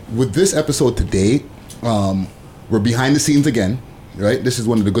with this episode today, we're behind the scenes again, right? This is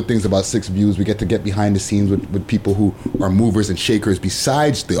one of the good things about 6 Views. We get to get behind the scenes with people who are movers and shakers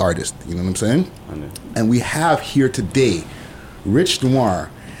besides the artist. You know what I'm saying? And we have here today Rich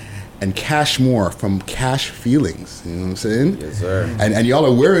Noir and Cash Moore from Cash Feelings. You know what I'm saying? Yes, sir. And y'all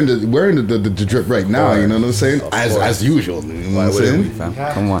are wearing the drip right now. You know what I'm saying? As usual. You know what I'm saying?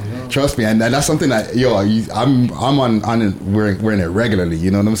 Come on. Trust me, and that's something that I'm on it, wearing it regularly.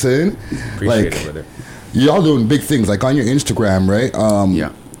 You know what I'm saying? Appreciate it, brother. Y'all doing big things, like on your Instagram, right?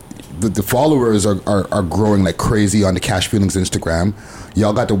 Yeah. The followers are growing like crazy on the Cash Feelings Instagram.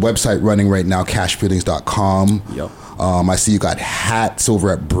 Y'all got the website running right now, cashfeelings.com. Yep. I see you got hats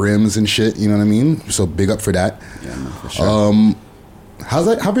over at Brims and shit, you know what I mean? So big up for that. Yeah, no, for sure. How's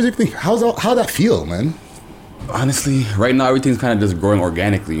that feel, man? Honestly, right now everything's kind of just growing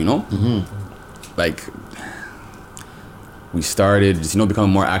organically, you know? Like, we started just,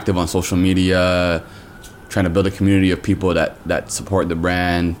 becoming more active on social media, trying to build a community of people that support the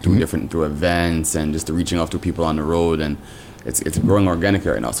brand through events and just reaching out to people on the road. And it's growing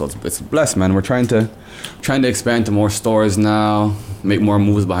organically right now. So it's blessed, man. We're trying to expand to more stores now, make more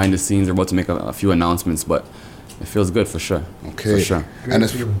moves behind the scenes. We're about to make a few announcements, but it feels good for sure. Okay. For sure. And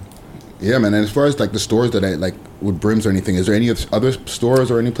yeah, man. And as far as like the stores that I like with Brims or anything, is there any other stores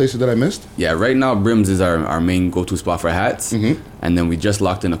or any places that I missed? Yeah, right now Brims is our main go-to spot for hats. And then we just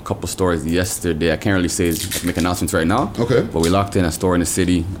locked in a couple stores yesterday. I can't really say make announcements right now. Okay. But we locked in a store in the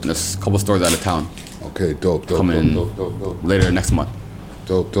city and a couple stores out of town. Okay, dope. Coming later next month.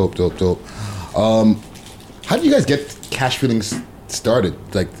 Dope. How did you guys get Cash Feelings started?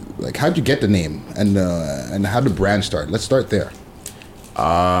 Like how did you get the name and how did the brand start? Let's start there.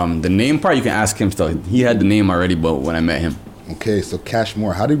 The name part you can ask him still. He had the name already, but when I met him. Okay, so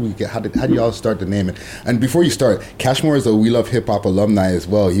Cashmore, how did y'all start the name? And before you start, Cashmore is a We Love Hip Hop alumni as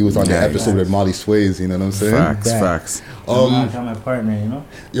well. He was on the episode with Molly Sways, you know what I'm saying? Facts. I got my partner, you know?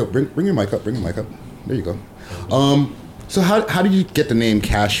 Yo, bring your mic up, There you go. So how did you get the name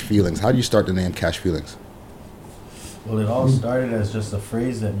Cash Feelings? How did you start the name Cash Feelings? Well, it all started as just a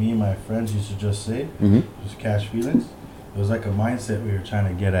phrase that me and my friends used to just say, just Cash Feelings. It was like a mindset we were trying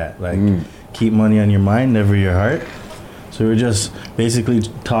to get at, like keep money on your mind, never your heart. So we're just basically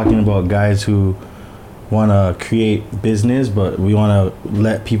talking about guys who want to create business, but we want to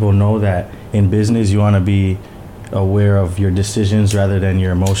let people know that in business you want to be aware of your decisions rather than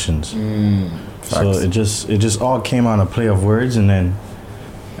your emotions. So it just all came on a play of words, and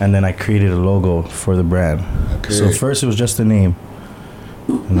then I created a logo for the brand. Okay. So first it was just a name.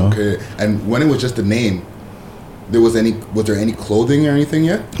 You know? Okay. And when it was just a name, was there any clothing or anything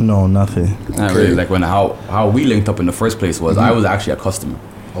yet? No, nothing. Not really. Like how we linked up in the first place was I was actually a customer.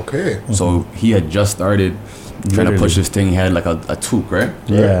 Okay. So he had just started trying to push this thing. He had like a toque, right?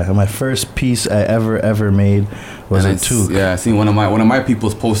 Yeah. And my first piece I ever made was a toque. Yeah. I seen one of my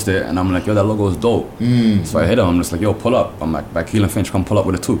people's post it, and I'm like, yo, that logo is dope. So I hit him. I'm just like, yo, pull up. I'm like, by Keelan Finch, come pull up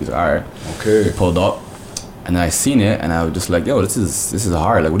with a toque. He's like, all right. Okay. He pulled up. And I seen it, and I was just like, yo, this is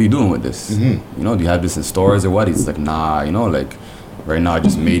hard. Like, what are you doing with this? You know, do you have this in stores or what? He's like, nah, you know, like, right now I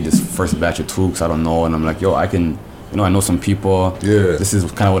just made this first batch of toques. I don't know. And I'm like, yo, I can, you know, I know some people. Yeah. This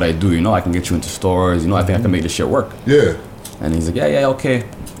is kind of what I do, you know. I can get you into stores. You know, I think I can make this shit work. Yeah. And he's like, yeah, okay.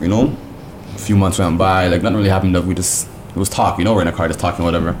 You know, a few months went by. Like, nothing really happened. It was talk, you know, we're in a car just talking,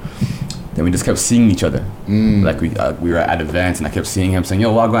 whatever. Then we just kept seeing each other. Like, we were at events, and I kept seeing him saying,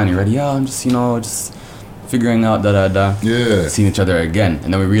 yo, Wagwan, you ready? Yeah, I'm just, you know, figuring out Yeah. seeing each other again,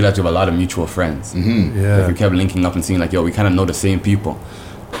 and then we realized we have a lot of mutual friends. Yeah. Like we kept linking up and seeing like, yo, we kind of know the same people.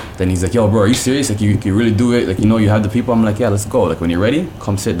 Then he's like, yo, bro, are you serious? Like you really do it? Like, you know, you have the people? I'm like, yeah, let's go. Like when you're ready,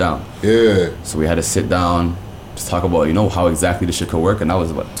 come sit down. Yeah. So we had to sit down, just talk about, you know, how exactly this shit could work. And that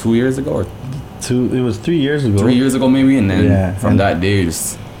was what, 2 years ago? It was 3 years ago. 3 years ago maybe, and then from that day,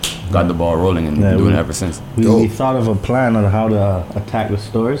 just got the ball rolling and been doing it ever since. We thought of a plan on how to attack the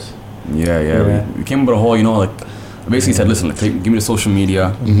stores. Yeah. We came up with a whole, you know, like, I basically said, listen, like, give me the social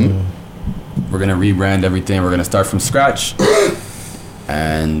media. We're gonna rebrand everything. We're gonna start from scratch,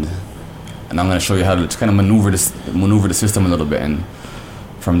 and I'm gonna show you how to kind of maneuver the system a little bit. And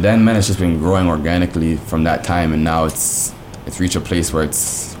from then, man, it's just been growing organically from that time, and now it's reached a place where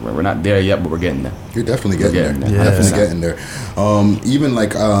we're not there yet, but we're getting there. You're definitely getting there. Yeah. Definitely getting there. Even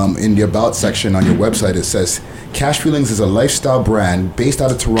like in the About section on your website, it says, Cash Feelings is a lifestyle brand based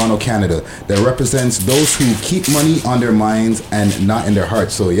out of Toronto, Canada, that represents those who keep money on their minds and not in their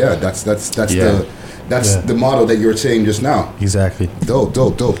hearts. So yeah, that's the model that you were saying just now. Exactly. Dope.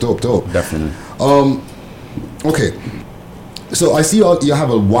 Definitely. Okay. So I see you have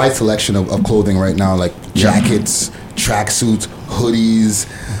a wide selection of clothing right now, like jackets, tracksuits, hoodies,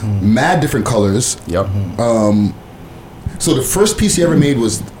 mad different colors. Yep. So the first piece you ever made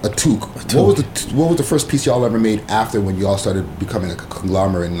was a toque. What was the first piece y'all ever made after when y'all started becoming like a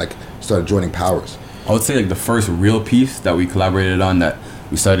conglomerate and like started joining powers? I would say like the first real piece that we collaborated on that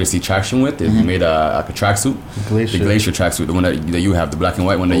we started to see traction with is we made a tracksuit, the Glacier tracksuit, the one that you have, the black and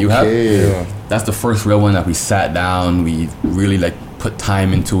white one that you have. Yeah. That's the first real one that we sat down. We really like put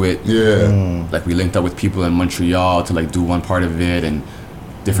time into it. Yeah. Like we linked up with people in Montreal to like do one part of it, and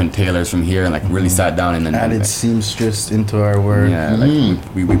different tailors from here, and like really sat down and then added seamstress into our work. Yeah,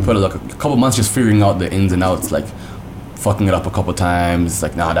 like we put like a couple months just figuring out the ins and outs, like fucking it up a couple times,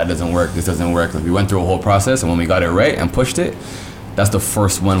 like nah, that doesn't work, this doesn't work. Like we went through a whole process, and when we got it right and pushed it, that's the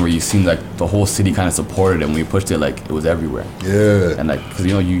first one where you seemed like the whole city kind of supported it, and we pushed it like it was everywhere. Yeah. And like, cause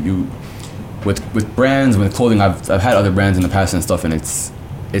you know you with brands, with clothing, I've had other brands in the past and stuff, and it's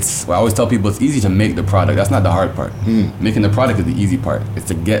I always tell people it's easy to make the product. That's not the hard part. Making the product is the easy part. It's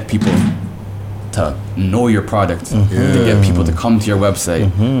to get people to know your product, to get people to come to your website,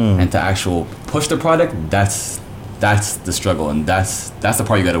 and to actual push the product. That's That's the struggle, and that's the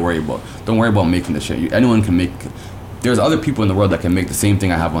part you got to worry about. Don't worry about making the shit. Anyone can make. There's other people in the world that can make the same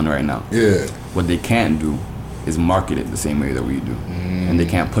thing I have on right now. Yeah. What they can't do is market it the same way that we do, and they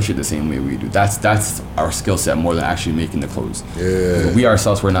can't push it the same way we do. That's our skill set more than actually making the clothes. Yeah. We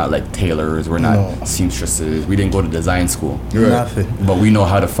ourselves, we're not like tailors, we're not seamstresses. We didn't go to design school. Right. Nothing. But we know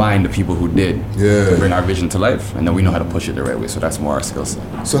how to find the people who did Yeah. to bring our vision to life, and then we know how to push it the right way. So that's more our skill set.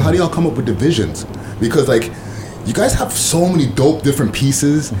 So how do y'all come up with the visions? Because like, you guys have so many dope different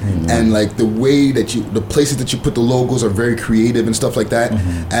pieces, and like the way that the places that you put the logos are very creative and stuff like that.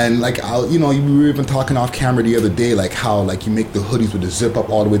 And like, you were even talking off camera the other day, like how like you make the hoodies with the zip up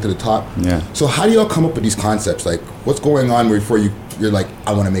all the way to the top. Yeah. So how do y'all come up with these concepts? Like, what's going on before you're like,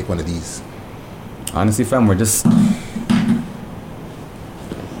 I want to make one of these? Honestly, fam, we're just.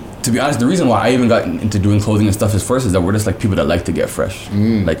 To be honest, the reason why I even got into doing clothing and stuff is first is that we're just like people that like to get fresh.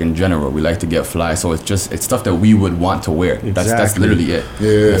 Like in general, we like to get fly. So it's stuff that we would want to wear. That's literally it.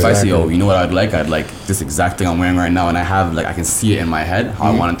 Yeah, if I say, oh, you know what I'd like this exact thing I'm wearing right now, and I have like I can see it in my head how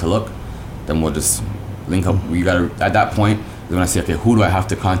I want it to look, then we'll just link up. We gotta at that point is when I say, okay, who do I have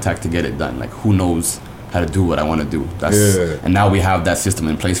to contact to get it done? Like who knows how to do what I want to do? And now we have that system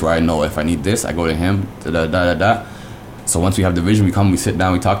in place where I know if I need this, I go to him. So once we have the vision, we sit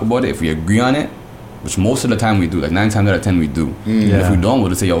down, we talk about it. If we agree on it, which most of the time we do, like 9 times out of 10 we do. And if we don't, we'll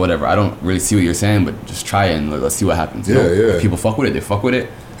just say, yo, whatever. I don't really see what you're saying, but just try it and let's see what happens. If people fuck with it, they fuck with it.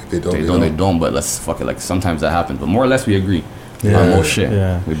 If they don't. But let's fuck it. Like sometimes that happens, but more or less we agree on most shit.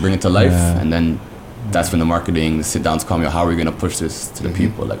 We bring it to life, and then that's when the marketing, the sit downs come. How are we gonna push this to the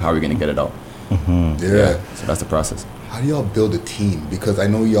people? Like how are we gonna get it out? So that's the process. How do y'all build a team? Because I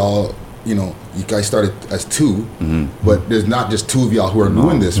know y'all. You guys started as 2, but there's not just 2 of y'all who are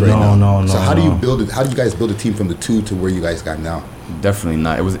doing this right now. So how do you build it? How do you guys build a team from the 2 to where you guys got now? Definitely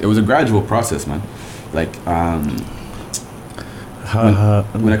not. It was a gradual process, man. Like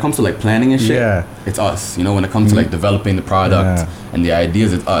when it comes to like planning and shit, it's us. When it comes to like developing the product and the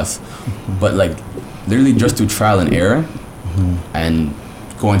ideas, it's us. But like literally just through trial and error and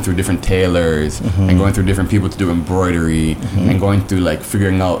going through different tailors and going through different people to do embroidery and going through like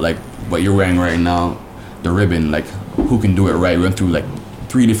figuring out like what you're wearing right now, the ribbon, like who can do it right. We went through like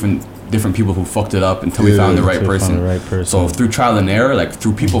 3 different people who fucked it up until we found the right person. So through trial and error, like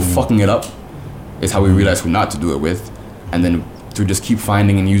through people fucking it up is how we realized who not to do it with. And then through just keep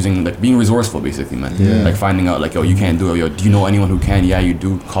finding and using, like being resourceful basically, man. Like finding out like, yo, you can't do it. Yo, do you know anyone who can? Yeah, you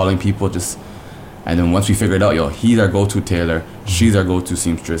do. Calling people just. And then once we figured out, yo, he's our go-to tailor, she's our go-to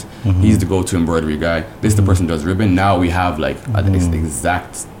seamstress, he's the go-to embroidery guy, this the person who does ribbon. Now we have like an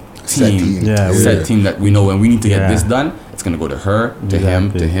exact team that we know when we need to get this done, it's gonna go to her, to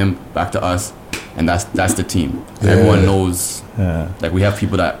him, back to us, and that's the team. Everyone knows. Like we have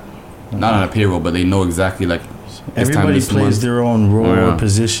people that not on a payroll, but they know exactly like. Everybody plays their own role or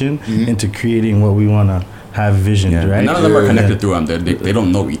position into creating what we wanna have vision, right? And none of them are connected through them. They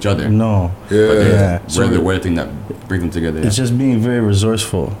don't know each other. No. So we're the thing that brings them together. It's just being very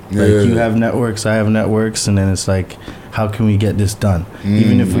resourceful. Like you have networks, I have networks, and then it's like, how can we get this done?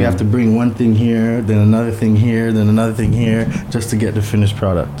 Even if we have to bring one thing here, then another thing here, then another thing here, just to get the finished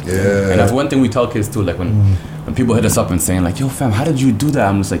product. And that's one thing we tell kids too. Like when people hit us up and saying like, yo, fam, how did you do that?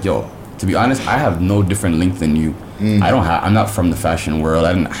 I'm just like, yo, to be honest, I have no different link than you. I'm not from the fashion world.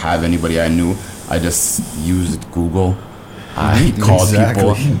 I didn't have anybody I knew. I just used Google. I called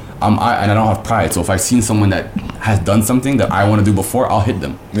people. And I don't have pride. So if I've seen someone that has done something that I want to do before, I'll hit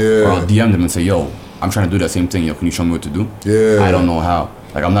them. Or I'll DM them and say, yo, I'm trying to do that same thing. Yo, can you show me what to do? I don't know how.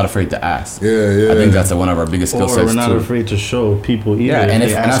 Like, I'm not afraid to ask. I think that's one of our biggest skill sets. We're not afraid to show people either. And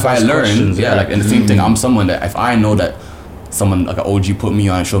if I learn, and the same thing, I'm someone that if I know that someone like an OG put me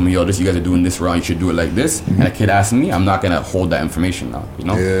on and showed me, yo, you guys are doing this wrong, you should do it like this, and a kid asking me, I'm not gonna hold that information now.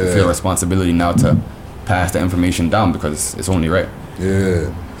 I feel a responsibility now to pass the information down because it's only right.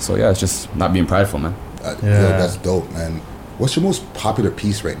 So it's just not being prideful, man. That's dope, man. What's your most popular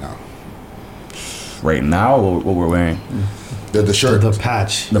piece right now? Right now, what we're wearing? The shirt, the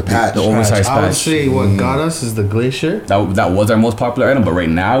patch, the oversized patch. I would say what got us is the Glacier. That was our most popular item, but right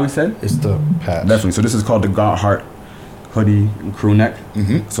now we said it's the patch. Definitely. So this is called the Got Heart hoodie and crew neck.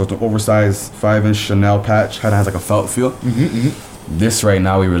 So it's an oversized 5-inch Chanel patch. Kind of has like a felt feel. This right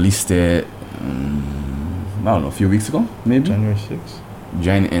now we released it. I don't know, a few weeks ago, maybe January 6th.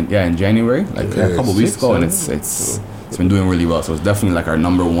 In January, like a couple weeks ago, and it's been doing really well. So it's definitely like our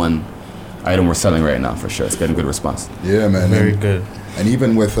number one item we're selling right now for sure. It's getting good response. Yeah, man. Very good. And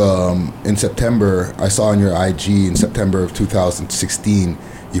even with in September, I saw on your IG in September of 2016,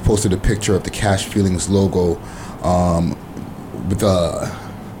 you posted a picture of the Cash Feelings logo with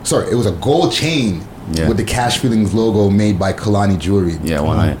it was a gold chain with the Cash Feelings logo made by Kalani Jewelry. Yeah,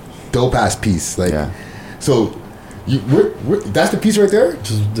 100. Dope ass piece. Like, so that's the piece right there.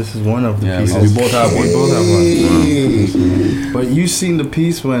 This is one of the pieces. We both have one. But you seen the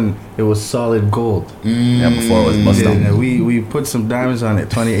piece when it was solid gold. Yeah, before it was bust down. Yeah, we put some diamonds on it.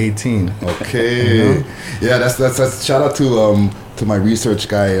 2018. Okay. Yeah, that's shout out to my research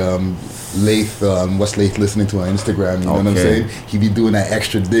guy, Lath, what's Lath listening to on Instagram, you know what I'm saying? He be doing that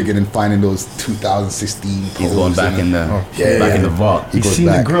extra digging and finding those 2016 He's going back in the in the vault. He's seen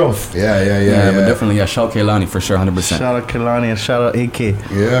the growth. Yeah. But definitely, shout out Kehlani for sure, 100%. Shout out Kehlani and shout out AK.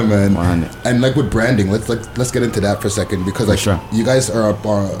 Yeah, man. 100. And like with branding, let's get into that for a second, because like you guys are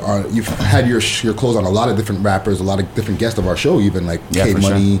you've had your clothes on a lot of different rappers, a lot of different guests of our show, even like K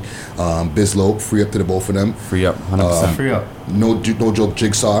Money, Bizlo, free up to the both of them. Free up, 100%. Free up. No joke,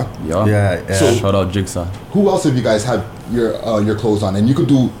 Jigsaw. Yeah. So shout out Jigsaw. Who else have you guys had your clothes on? And you could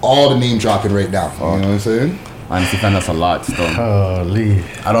do all the name dropping right now. You know what I'm saying? Honestly, fam, that's a lot still. Holy.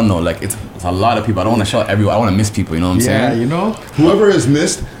 I don't know, like it's a lot of people. I don't want to shout everyone. I want to miss people. You know what I'm saying? Yeah, you know. Whoever is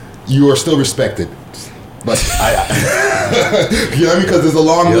missed, you are still respected. But you know what I mean? Because there's a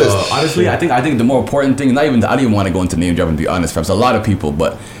long list. Honestly, I think the more important thing, I don't even want to go into name dropping, to be honest, fam. It's a lot of people,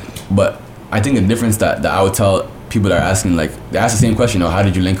 but I think the difference that I would tell people that are asking, like, they ask the same question, how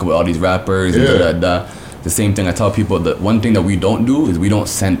did you link up with all these rappers? Yeah. And the same thing I tell people, that one thing that we don't do is we don't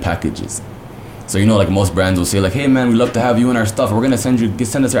send packages. So like most brands will say like, hey man, we'd love to have you in our stuff. We're gonna send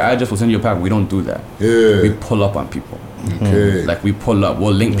us our address. We'll send you a pack. We don't do that. Yeah. We pull up on people. Okay. Like we pull up.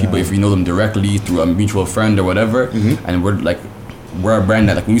 We'll link people if we know them directly through a mutual friend or whatever. And we're a brand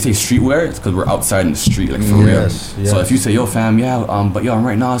that, like, when we say streetwear, it's because we're outside in the street, like, for real. Yes. So if you say, yo fam, but I'm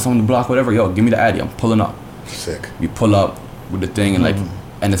right now, it's on the block, whatever, give me the addy, I'm pulling up. Sick. We pull up with the thing, and like,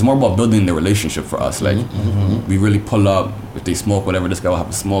 and it's more about building the relationship for us. Like, we really pull up. If they smoke, whatever, this guy will have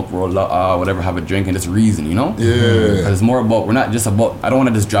a smoke, roll up, whatever, have a drink, and it's reason, Yeah. Because it's more about, we're not just about, I don't want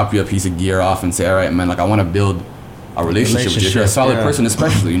to just drop you a piece of gear off and say, all right, man, like, I want to build a relationship with you. If you're a solid person,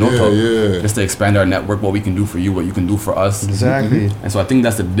 especially, just to expand our network, what we can do for you, what you can do for us. Exactly. And so I think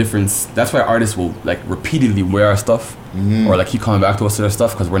that's the difference. That's why artists will, like, repeatedly wear our stuff, or like keep coming back to us to their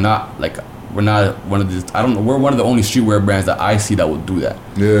stuff, because we're not one of the, we're one of the only streetwear brands that I see that will do that.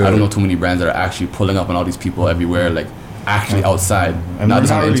 Yeah. I don't know too many brands that are actually pulling up on all these people everywhere, like, actually outside, and not we're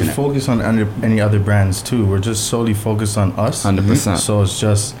just on not the really internet. focused on any other brands too. We're just solely focused on us. 100%. So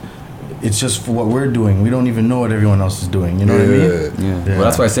it's just for what we're doing. We don't even know what everyone else is doing. You know what I mean? Yeah. Well,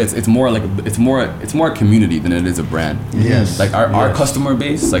 that's why I say it's more like it's more a community than it is a brand. Yes. Like our customer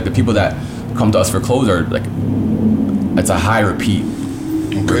base, like the people that come to us for clothes, are like, it's a high repeat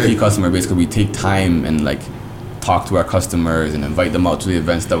customer base, because we take time and like talk to our customers and invite them out to the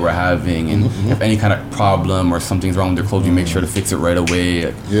events that we're having, and if any kind of problem or something's wrong with their clothes, we make sure to fix it right away.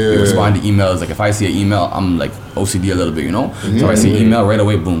 Like, we respond to emails. Like, if I see an email, I'm like OCD a little bit, So if I see an email right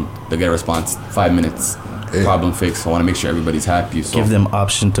away, boom, they get a response, 5 minutes, problem fixed. I want to make sure everybody's happy. So give them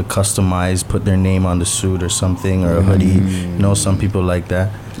option to customize, put their name on the suit or something, or a hoodie. Some people like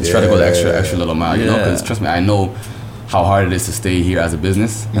that. Just try to go the extra little mile, because trust me, I know how hard it is to stay here as a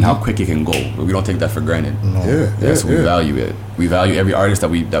business and how quick it can go, but we don't take that for granted. So we value it. We value every artist that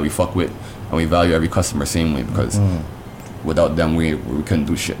we fuck with, and we value every customer same way, because without them we couldn't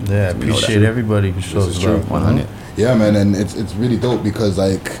do shit. Appreciate everybody who shows love. 100. Yeah, man, and it's really dope, because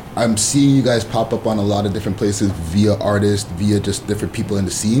like I'm seeing you guys pop up on a lot of different places via artists, via just different people in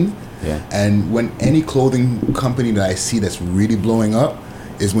the scene. And when any clothing company that I see that's really blowing up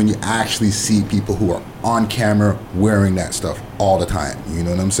is when you actually see people who are on camera wearing that stuff all the time. You know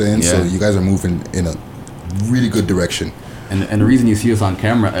what I'm saying? So you guys are moving in a really good direction. And the reason you see us on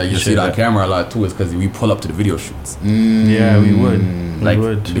camera, you see it on camera a lot too, is because we pull up to the video shoots. Yeah, we would. Like, we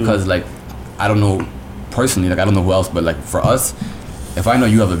would too. Because like, I don't know personally, like I don't know who else, but like for us, if I know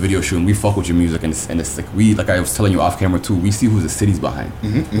you have a video shoot and we fuck with your music, and it's like I was telling you off camera too, we see who the city's behind.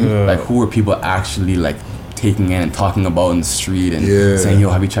 Like, who are people actually like taking in and talking about in the street, and saying, yo,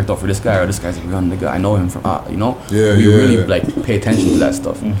 have you checked out for this guy, or this guy's like, yo, nigga, I know him from we really like pay attention to that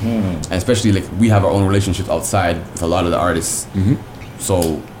stuff. And especially like we have our own relationships outside with a lot of the artists.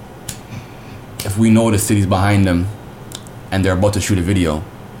 So if we know the city's behind them and they're about to shoot a video,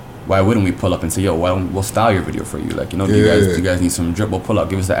 why wouldn't we pull up and say, yo, we'll style your video for you? Like, do you guys need some drip? We'll pull up,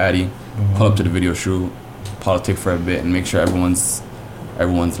 give us the addy, pull up to the video shoot, politic for a bit, and make sure everyone's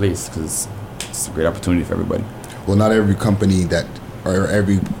laced, because it's a great opportunity for everybody. Well, not every company or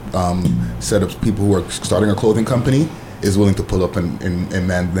every set of people who are starting a clothing company is willing to pull up and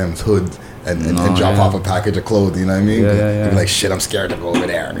man them's hood and drop off a package of clothes. You know what I mean? They're like, shit, I'm scared to go over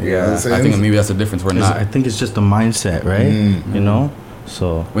there. You know what I'm saying? I think maybe that's the difference. I think it's just a mindset, right?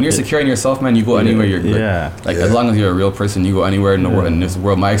 So when you're secure in yourself, man, you go anywhere you're good. Yeah. Like as long as you're a real person, you go anywhere in the world. In this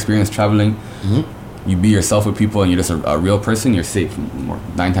world, my experience traveling, you be yourself with people and you're just a real person, you're safe.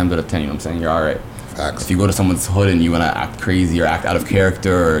 9 times out of 10, you know what I'm saying? You're all right. Facts. If you go to someone's hood and you want to act crazy or act out of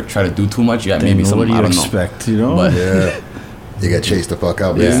character or try to do too much, maybe something, I don't know. What do you expect, you know? But Yeah. You get chased the fuck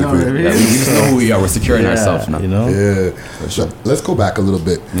out, yeah, basically. we just know who we are. We're securing ourselves now. You know? Yeah. So let's go back a little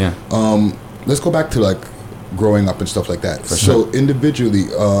bit. Yeah. Let's go back to like growing up and stuff like that. So individually,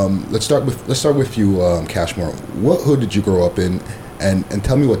 let's start with you, Cashmore. What hood did you grow up in, and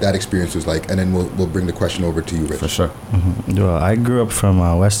tell me what that experience was like, and then we'll bring the question over to you, Rich. For sure. Mm-hmm. Well, I grew up from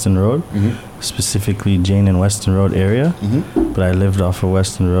Weston Road, specifically Jane and Weston Road area, but I lived off of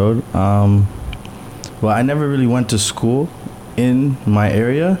Weston Road. Well, I never really went to school in my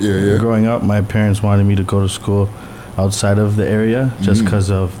area. Growing up, my parents wanted me to go to school outside of the area just because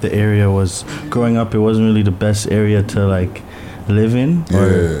of the area was growing up. It wasn't really the best area to like live in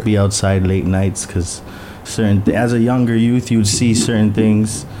or be outside late nights because as a younger youth you'd see certain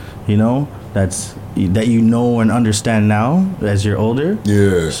things, you know, that you know and understand now as you're older.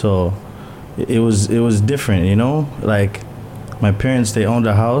 So it was different, you know. Like my parents, they owned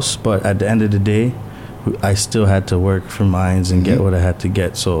a house, but at the end of the day I still had to work for mines and get what I had to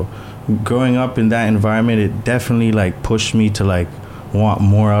get. So growing up in that environment, it definitely like pushed me to like want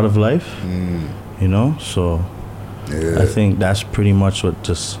more out of life, you know. So I think that's pretty much what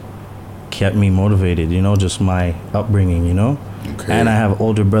just kept me motivated, you know, just my upbringing, you know. And I have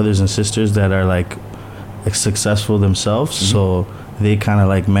older brothers and sisters that are like successful themselves, so they kind of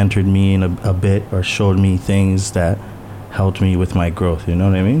like mentored me in a bit or showed me things that helped me with my growth, you know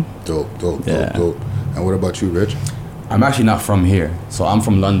what I mean? Dope. And what about you, Rich? I'm actually not from here, so I'm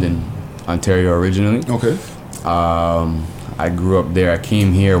from London, Ontario originally. Okay. I grew up there. I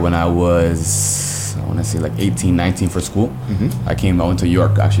came here when I was, I want to say like 18, 19 for school. I went to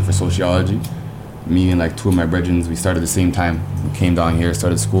York actually for sociology. Me and like 2 of my brethren, we started at the same time. We came down here,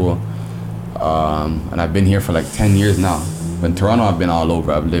 started school. And I've been here for like 10 years now. But in Toronto, I've been all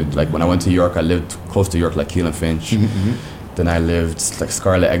over. I've lived, like when I went to York, I lived close to York, like Keelan Finch. Then I lived like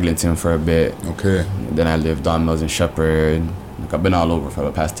Scarlett Eglinton for a bit. Okay. Then I lived Don Mills and Shepherd. Like I've been all over for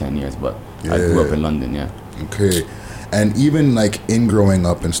the past 10 years, but I grew up in London, Okay. And even like in growing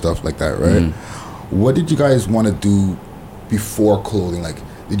up and stuff like that, right? What did you guys want to do before clothing? Like,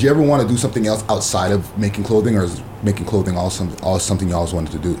 did you ever want to do something else outside of making clothing, or is making clothing all something you always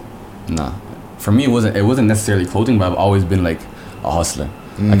wanted to do? Nah. For me, it wasn't necessarily clothing, but I've always been like a hustler.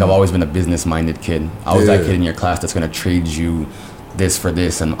 Like I've always been a business-minded kid. I was that kid in your class that's gonna trade you this for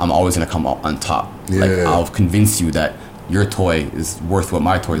this, and I'm always gonna come up on top. Like I'll convince you that your toy is worth what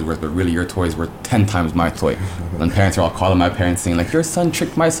my toy is worth, but really your toy is worth 10 times my toy. And parents are all calling my parents saying like, your son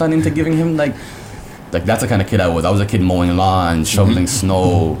tricked my son into giving him like that's the kind of kid I was. I was a kid mowing lawns, shoveling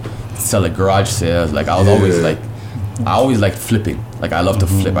snow, selling garage sales. Like I was always liked flipping. Like I love to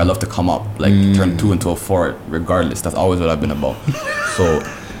flip. I love to come up, like turn 2 into a 4 regardless. That's always what I've been about. So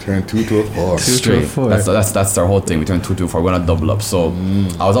turn 2 to a 4. Straight. That's our whole thing. We turn 2 to a 4. We're gonna double up. So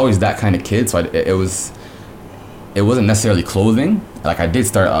I was always that kind of kid. So it wasn't necessarily clothing. Like I did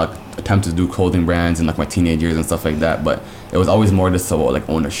start attempt to do clothing brands in like my teenage years and stuff like that, but it was always more just about like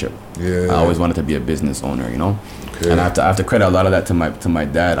ownership. I always wanted to be a business owner, you know. And I have to credit a lot of that to my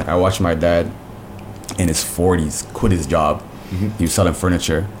dad. Like I watched my dad in his 40s quit his job. He was selling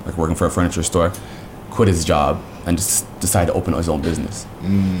furniture, like working for a furniture store, quit his job and just decided to open his own business.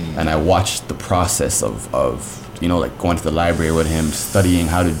 And I watched the process of you know, like going to the library with him, studying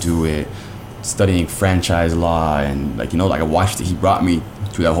how to do it, studying franchise law, and like, you know, like I watched it. He brought me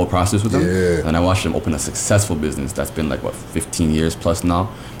through that whole process with him, and I watched him open a successful business that's been like 15 years plus now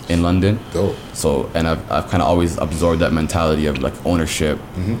in London. So, and I've kind of always absorbed that mentality of like ownership,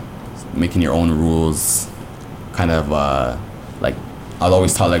 making your own rules, kind of like I was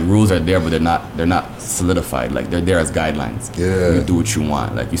always taught like rules are there, but they're not solidified. Like they're there as guidelines. You do what you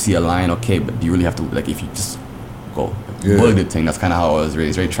want. Like you see a line, okay, but do you really have to, like, if you just go bullet thing? That's kind of how I was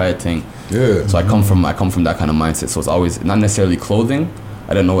raised, right? Try a thing. So I come from that kind of mindset. So it's always not necessarily clothing.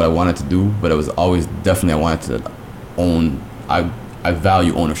 I didn't know what I wanted to do, but it was always definitely I wanted to own. I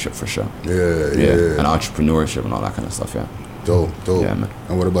value ownership for sure. And entrepreneurship and all that kind of stuff. Dope. Yeah, man.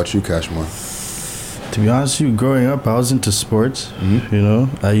 And what about you, Cashmore? To be honest with you, growing up, I was into sports. You know,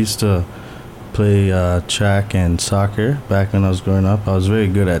 I used to play track and soccer back when I was growing up. I was very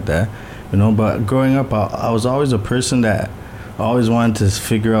good at that, you know. But growing up, I was always a person that always wanted to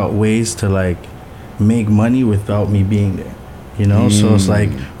figure out ways to like make money without me being there, you know. So it's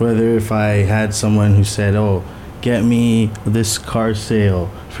like whether if I had someone who said, "Oh, get me this car sale,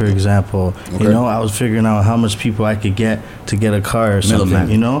 for example. Okay. You know, I was figuring out how much people I could get to get a car or something.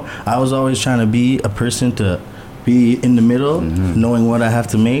 Middleman. You know, I was always trying to be a person to be in the middle, knowing what I have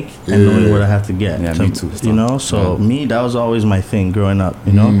to make and knowing what I have to get. Yeah, me too. You know, so me, that was always my thing growing up,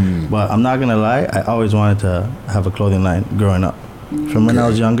 you know. But I'm not gonna lie, I always wanted to have a clothing line growing up. From when I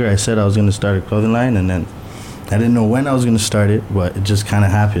was younger, I said I was gonna start a clothing line, and then I didn't know when I was gonna start it, but it just kind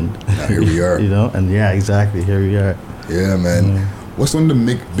of happened. Now here we are. You know, and yeah, exactly, here we are. Yeah, man. What's one of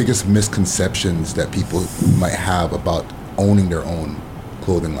the biggest misconceptions that people might have about owning their own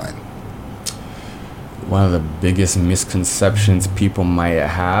clothing line? One of the biggest misconceptions people might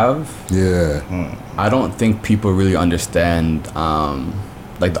have. Yeah. I don't think people really understand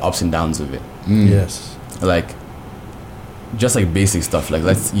like the ups and downs of it. Yes. Like just like basic stuff. Like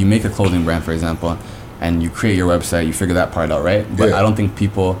you make a clothing brand, for example, and you create your website, you figure that part out, right? But I don't think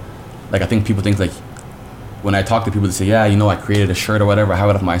people I think people think like when I talk to people, they say, yeah, you know, I created a shirt or whatever, I have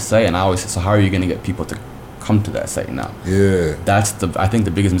it on my site, and I always say, so how are you gonna get people to come to that site now? Yeah. I think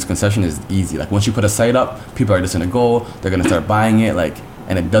the biggest misconception is easy. Like once you put a site up, people are just gonna go, they're gonna start buying it, like,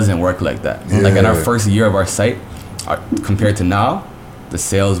 and it doesn't work like that. Yeah. Like in our first year of our site, compared to now, the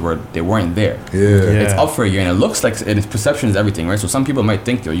sales weren't there. Yeah. It's up for a year, and it looks like, and its perception is everything, right? So some people might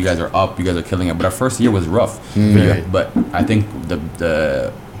think, yo, you guys are up, you guys are killing it, but our first year was rough. But I think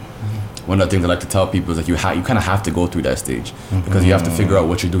the one of the things I like to tell people is that you kind of have to go through that stage because you have to figure out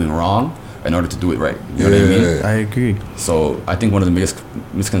what you're doing wrong in order to do it right. You know what I mean? I agree. So I think one of the biggest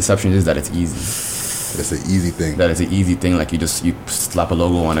misconceptions is that it's easy. It's an easy thing. That it's an easy thing. Like you slap a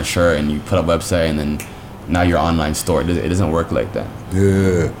logo on a shirt and you put up a website and then now you're online store. It doesn't work like that.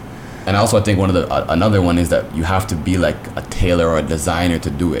 Yeah. And also I think another one is that you have to be like a tailor or a designer to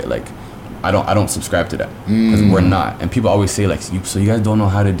do it. Like I don't subscribe to that because we're not. And people always say like, so you guys don't know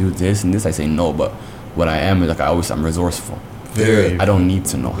how to do this and this. I say no, but what I am is like I'm resourceful. I don't need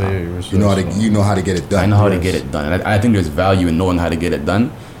to know how. You know how to get it done. I know how to get it done, and I think there's value in knowing how to get it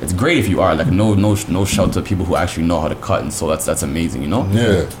done. It's great if you are like no shout to people who actually know how to cut, and so that's amazing, you know.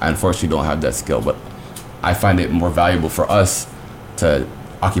 Yeah. I unfortunately don't have that skill, but I find it more valuable for us to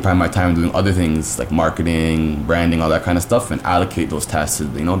occupy my time doing other things like marketing, branding, all that kind of stuff, and allocate those tasks to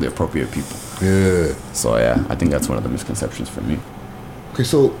the appropriate people. Yeah. So yeah, I think that's one of the misconceptions for me. Okay,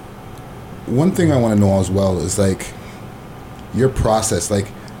 so one thing I want to know as well is like your process. Like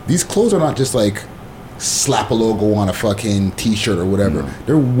these clothes are not just like slap a logo on a fucking t-shirt or whatever.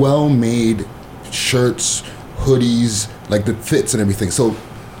 They're well-made shirts, hoodies, like the fits and everything. So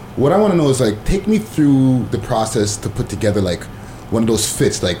what I want to know is like take me through the process to put together like one of those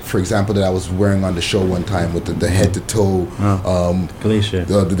fits, like for example that I was wearing on the show one time with the head to toe glacier,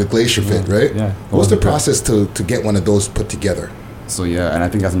 the glacier fit, right? Yeah. What's the process to get one of those put together? So yeah, and I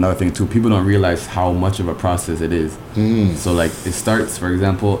think that's another thing too. People don't realize how much of a process it is. So like it starts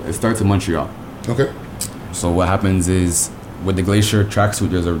in Montreal. Okay. So what happens is with the glacier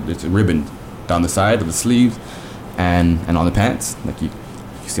tracksuit, there's a ribbon down the side of the sleeves and on the pants. Like you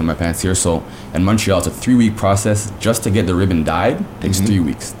see my pants here. So in Montreal, it's a 3-week process just to get the ribbon dyed. It takes 3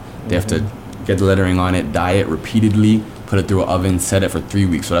 weeks. They have to get the lettering on it, dye it repeatedly, put it through an oven, set it for 3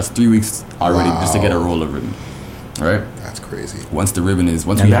 weeks. So that's 3 weeks already just to get a roll of ribbon. Right? That's crazy. Once the ribbon is,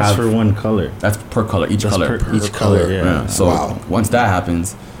 and that's for one color. That's per color, each color. Each color, yeah. So once that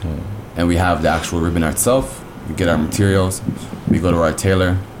happens, and we have the actual ribbon itself, we get our materials, we go to our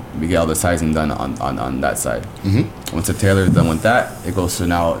tailor, we get all the sizing done on that side. Once the tailor is done with that, it goes to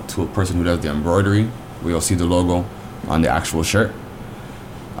a person who does the embroidery. We'll see the logo on the actual shirt.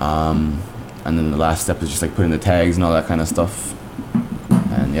 And then the last step is just like putting the tags and all that kind of stuff.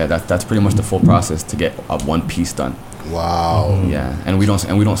 And yeah, that's pretty much the full process to get one piece done. Wow. Yeah, and we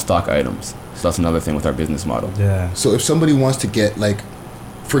don't stock items. So that's another thing with our business model. Yeah. So if somebody wants to get like,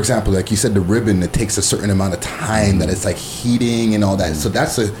 for example, like you said, the ribbon, it takes a certain amount of time that it's like heating and all that. So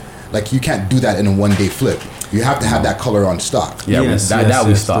that's you can't do that in a 1-day flip. You have to have that color on stock. Yeah, we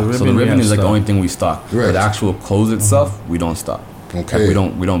stock. So the ribbon is like the only thing we stock. Right. But the actual clothes itself, we don't stock. Okay.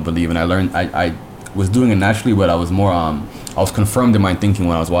 Like we don't believe. And I learned, I was doing it naturally, but I was more, I was confirmed in my thinking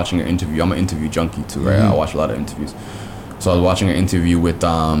when I was watching an interview. I'm an interview junkie too, right? I watch a lot of interviews. So I was watching an interview with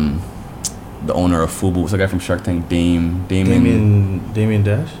the owner of FUBU. What's the guy from Shark Tank? Damien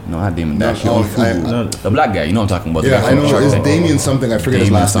Dash? No, not Damien Dash. No, the black guy. You know what I'm talking about. Yeah, I know. It's Damien something. I forget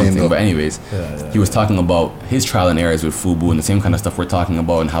his last name though. But anyways, he was talking about his trial and errors with FUBU and the same kind of stuff we're talking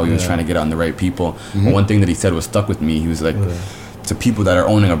about and how he was trying to get on the right people. But one thing that he said was stuck with me. He was like, to people that are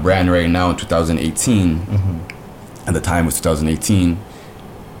owning a brand right now in 2018, at the time it was 2018,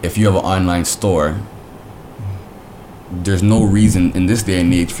 if you have an online store, there's no reason in this day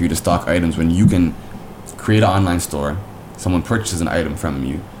and age for you to stock items when you can create an online store. Someone purchases an item from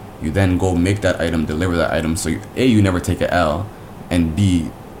you. You then go make that item, deliver that item. So you never take a L, and B,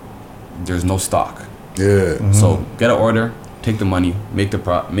 there's no stock. Yeah. So get an order, take the money, make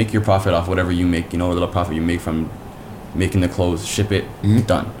your profit off whatever you make. You know, a little profit you make from making the clothes, ship it,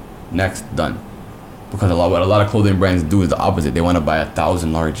 done. Next, done. Because what a lot of clothing brands do is the opposite. They want to buy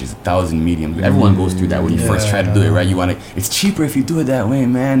 1,000 larges, 1,000 mediums. Everyone goes through that when you first try to do it, right? You want to. It's cheaper if you do it that way,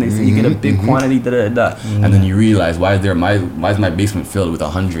 man. They say you get a big quantity, and then you realize why is my basement filled with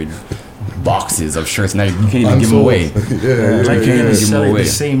 100 boxes of shirts? Now you can't even give them away. You can't even sell it the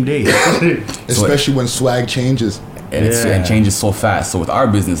same day. Especially when swag changes. And it changes so fast. So with our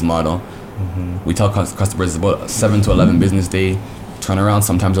business model, we tell customers about 7 to 11 business day turnaround,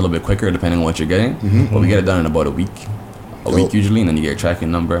 sometimes a little bit quicker depending on what you're getting. But we get it done in about a week usually, and then you get your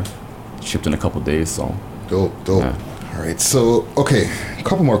tracking number shipped in a couple days. So dope. Yeah. All right, so okay, a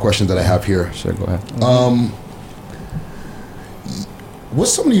couple more questions that I have here. Sure, go ahead.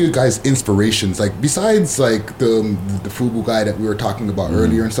 What's some of you guys' inspirations, like besides like the FUBU guy that we were talking about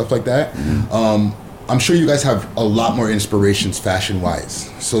earlier and stuff like that? I'm sure you guys have a lot more inspirations fashion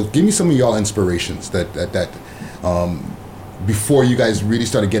wise. So give me some of y'all inspirations that before you guys really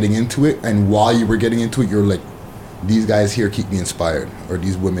started getting into it, and while you were getting into it, you're like, these guys here keep me inspired, or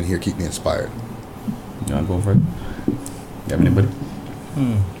these women here keep me inspired. You wanna go for it? You have anybody?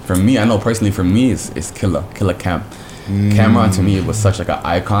 For me, I know personally, for me, it's Killa Cam. Cameron to me was such like an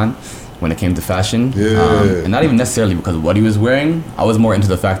icon when it came to fashion, and not even necessarily because of what he was wearing. I was more into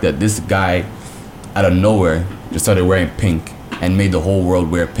the fact that this guy, out of nowhere, just started wearing pink and made the whole world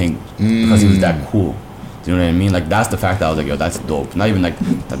wear pink because he was that cool. Do you know what I mean? Like, that's the fact that I was like, yo, that's dope. Not even like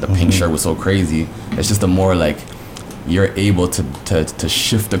that the pink shirt was so crazy. It's just the more like you're able to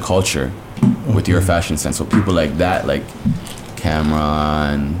shift the culture with your fashion sense. So people like that, like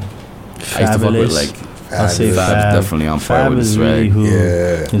Cameron, I used to fuck with like I'll say Fab. Definitely on fire Fab with is the really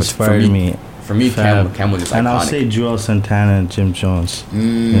swag. who inspired me. For me, Cam was just iconic. And I'll say Joel Santana and Jim Jones.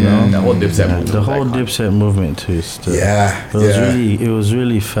 You know, the whole Dipset movement. The whole Dipset movement too. Still. It was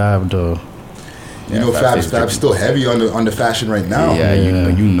really Fab though. You know, Fab's still heavy on the fashion right now. Yeah,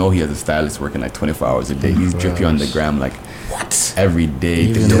 you know he has a stylist working like 24 hours a day. He's drippy on the gram like what every day.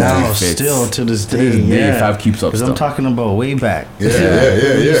 Even now, still to this day, Fab keeps up. Because I'm talking about way back. Yeah.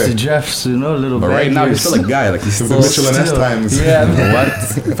 To Jeff's, little. But right now, he's still a guy. Like he's still Mitchell and S times. Yeah,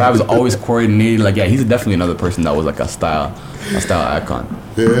 what? Fab's always coordinated. Like he's definitely another person that was like a style icon.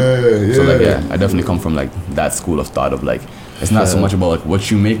 Yeah. So like I definitely come from like that school of thought of like. It's not so much about like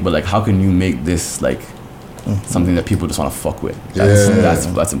what you make, but like how can you make this like something that people just want to fuck with.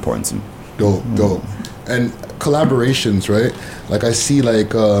 That's important to me. Dope. And collaborations, right? Like I see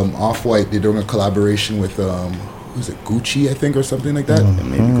like Off-White, they're doing a collaboration with who's it, Gucci, I think, or something like that.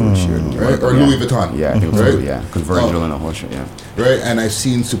 Maybe Gucci or Louis Vuitton. Yeah, I think right? Because Virgil and a whole shit. Yeah. Right, and I've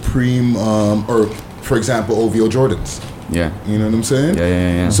seen Supreme, or for example, OVO Jordans. Yeah. You know what I'm saying?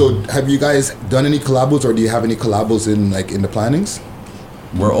 Yeah. So have you guys done any collabos, or do you have any collabos in the plannings?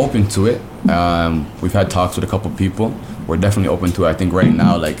 We're open to it. We've had talks with a couple people. We're definitely open to it. I think right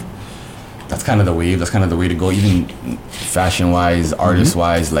now, like, that's kind of the wave. That's kind of the way to go. Even fashion-wise,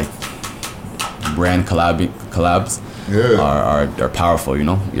 artist-wise, like, brand collabs are powerful, you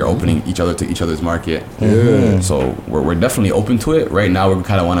know? You're opening each other to each other's market. So we're definitely open to it. Right now, we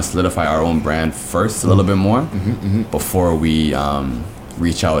kind of want to solidify our own brand first a little bit more before we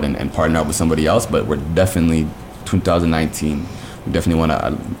reach out and partner up with somebody else. But we're definitely, 2019, we definitely want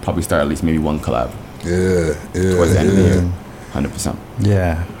to probably start at least maybe one collab. Towards the end of the year. 100%.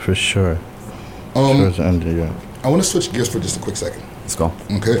 Yeah, for sure. Towards the end of the year. I want to switch gears for just a quick second. Let's go.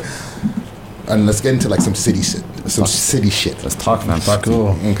 Okay. And let's get into like some city shit. Let's talk, man. Talk to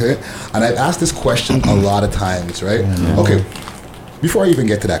Okay. And I've asked this question a lot of times, right? Okay. Before I even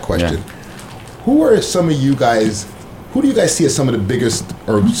get to that question, who are some of you guys? Who do you guys see as some of the biggest,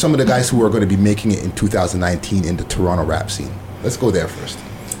 or some of the guys who are going to be making it in 2019 in the Toronto rap scene? Let's go there first.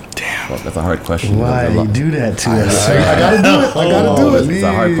 Damn. Well, that's a hard question. Why you do that to us? I gotta do it. It's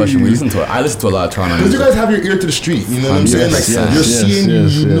a hard question. We listen to it. I listen to a lot of Toronto because music. you guys have your ear to the street. You know what I'm saying? Like you're seeing,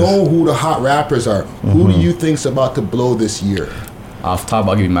 you know who the hot rappers are. Who do you think's about to blow this year? Off top,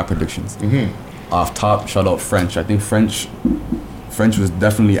 I'll give you my predictions. Off top, shout out French. I think French was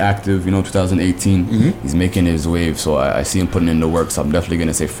definitely active, 2018. He's making his wave, so I see him putting in the work, so I'm definitely going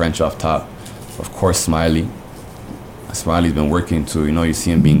to say French off top. Of course, Smiley. Smiley's been working too, you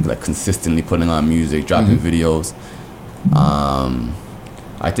see him being like consistently putting on music, dropping videos.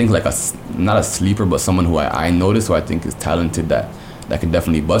 I think like not a sleeper, but someone who I noticed who I think is talented that can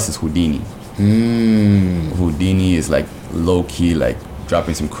definitely bust is Houdini. Houdini is like low key, like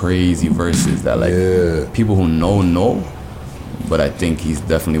dropping some crazy verses that like people who know. But I think he's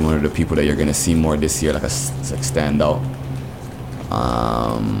definitely one of the people that you're gonna see more this year, like stand out.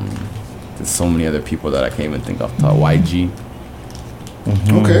 There's so many other people that I can't even think of. YG.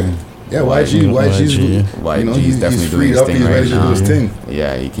 Okay. Yeah, YG's you know, he's definitely doing his thing right now.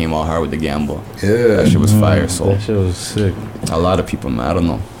 Yeah, he came out hard with the gamble. Yeah, that shit was fire. So that shit was sick. A lot of people, man. I don't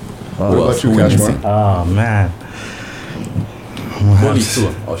know. What about you, Cashmore? Oh man. Bully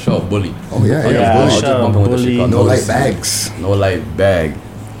too. I'll show Bully. Oh yeah, Bully. No light bags. No light bag.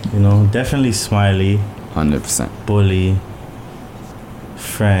 You know, definitely Smiley. 100%. Bully.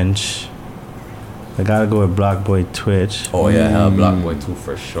 French. I gotta go with Block Boy Twitch. Oh yeah, hell, Block Boy too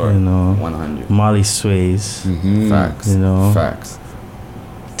for sure. You know, 100. Molly Sways. Facts. You know, facts.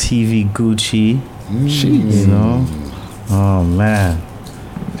 TV Gucci. You know. Oh man,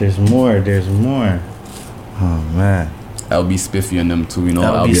 there's more. Oh man. LB Spiffy and them too, you know.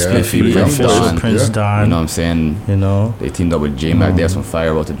 LB Spiffy, Prince Don. Prince Don. You know what I'm saying? You know. They teamed up with J-Mac. They have some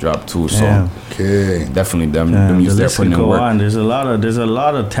fire about to drop too. So definitely them used there putting in work. On. There's a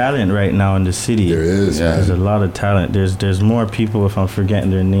lot of talent right now in the city. There is. Yeah. There's a lot of talent. There's more people if I'm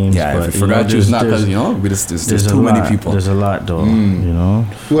forgetting their names. Yeah, but, if you forgot, it's not because you know there's too many people. There's a lot though. You know.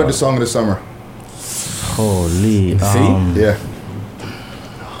 Who had the song of the summer? Holy. Yeah.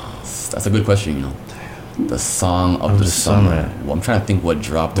 That's a good question, you know. The song of the summer. Well, I'm trying to think what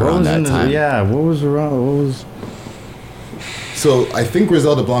dropped around that time. What was around? What was? So I think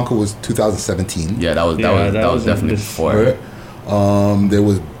Griselda Blanco was 2017. Yeah, that was definitely before. There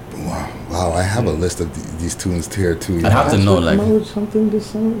was wow. I have a list of these tunes here too. I'd have to know like something this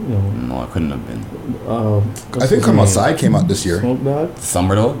summer. No, it couldn't have been. I think Come Outside came out this year.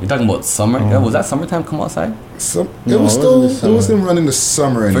 Summer though? You're talking about summer? Yeah, was that summertime? Come Outside? It wasn't running the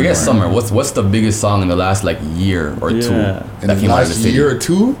summer anymore. Forget summer. What's the biggest song in the last like year or two? In the last year or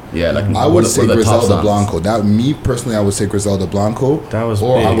two? Yeah, like I would say Griselda Blanco. That me personally, I would say Griselda Blanco. That was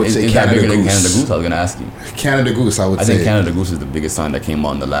or big. I would say Is Canada that bigger Goose. than Canada Goose? I was gonna ask you. Canada Goose, I would say. I think Canada Goose is the biggest song that came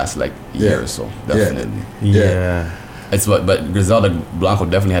out in the last like year or so. Definitely. Yeah. It's but Griselda Blanco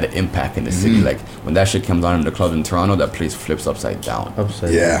definitely had an impact in the city. Like when that shit comes on in the club in Toronto, that place flips upside down.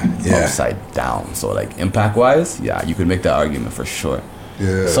 Upside down. So like impact wise, yeah, you could make that argument for sure.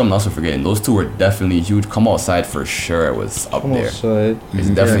 Yeah. Something else we're forgetting. Those two were definitely huge. Come Outside for sure. It was up there. It's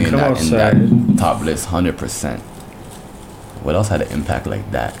definitely in that top list, 100%. What else had an impact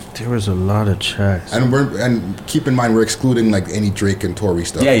like that? There was a lot of tracks. And keep in mind, we're excluding like any Drake and Tory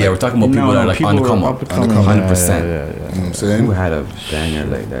stuff. Yeah, we're talking about people that are like on the come up. 100%. You know what I'm saying? Who had a banger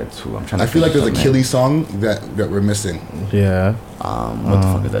like that too? I'm trying. I feel like there's a Killy song that we're missing. Yeah. What the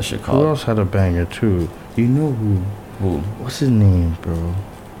fuck is that shit called? Who else had a banger too? You know who? Who? What's his name, bro?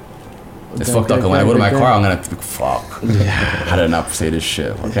 It's fucked up. When I go to my car, I'm gonna think, fuck. How did I not say this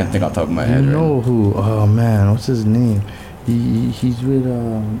shit? I can't think off the top of my head. You know who? Oh man, what's his name? He's with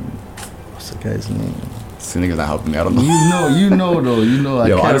what's the guy's name? This nigga's not helping me. I don't know. You know though. I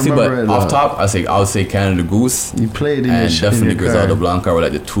can't honestly, remember but off top, I would say Canada Goose. You played in and your definitely in your Griselda car. Blanca were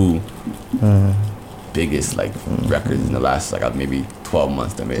like the two biggest like records in the last like maybe 12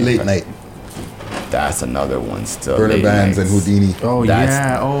 months. That made Late Night. That's another one still. Burner Bands and Houdini. Oh That's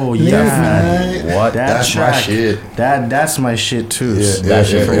yeah. What? That's my shit. That's my shit too. That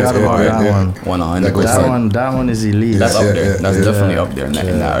shit forgot about that one. 100%. That one is elite. That's up there. That's definitely up there in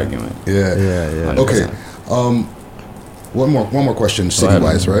that argument. Yeah. 100%. Okay. One more question,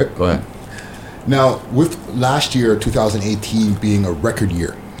 city-wise, right? Go ahead. Now, with last year, 2018 being a record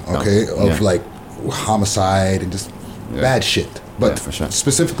year, of like homicide and just bad shit. But for sure.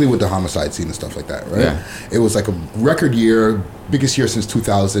 specifically with the homicide scene and stuff like that, right? Yeah. It was like a record year, biggest year since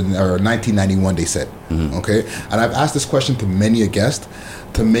 2000 or 1991, they said. Okay, and I've asked this question to many a guest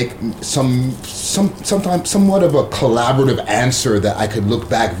to make sometimes somewhat of a collaborative answer that I could look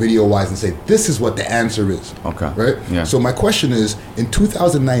back video wise and say this is what the answer is. Okay. Right. Yeah. So my question is, in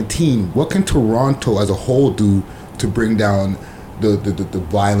 2019, what can Toronto as a whole do to bring down the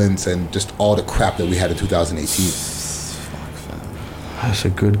violence and just all the crap that we had in 2018? That's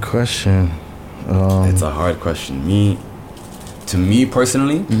a good question. It's a hard question. To me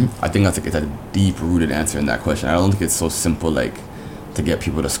personally, I think it's a deep-rooted answer in that question. I don't think it's so simple like to get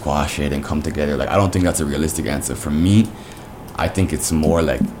people to squash it and come together. Like I don't think that's a realistic answer. For me, I think it's more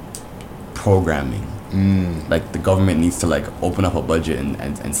like programming. Like the government needs to like open up a budget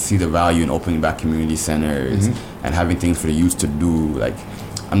and see the value in opening back community centers and having things for the youth to do. Like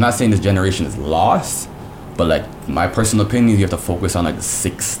I'm not saying this generation is lost, but like my personal opinion, you have to focus on like the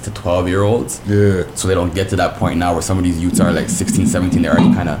 6 to 12 year olds. Yeah. So they don't get to that point now where some of these youths are like 16, 17, they're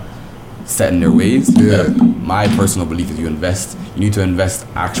already kind of set in their ways. My personal belief is you need to invest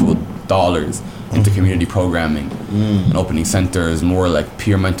actual dollars into community programming and opening centers, more like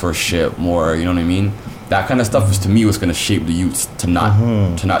peer mentorship, more, you know what I mean? That kind of stuff is to me what's gonna shape the youths to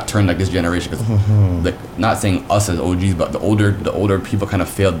not turn like this generation. Cause like, not saying us as OGs, but the older people kind of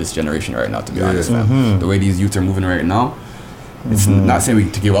failed this generation right now. To be honest, man, the way these youths are moving right now, it's not saying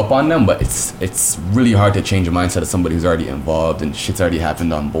we to give up on them, but it's really hard to change the mindset of somebody who's already involved and shit's already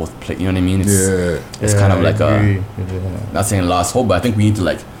happened on both places. You know what I mean? It's kind of like not saying lost hope, but I think we need to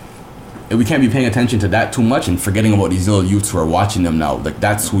like. We can't be paying attention to that too much and forgetting about these little youths who are watching them now. Like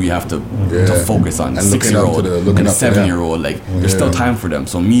that's who you have to focus on. And 6-year-old and 7-year-old. Like there's still time for them.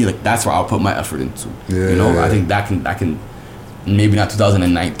 So me, like that's where I'll put my effort into. You know, I think that can maybe not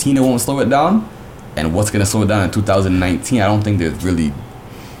 2019. It won't slow it down. And what's gonna slow it down in 2019? I don't think there's really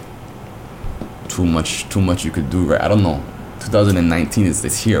too much you could do. Right? I don't know. 2019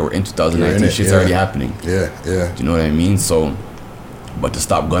 is here. We're in 2019. Shit's already happening. Do you know what I mean? So. But to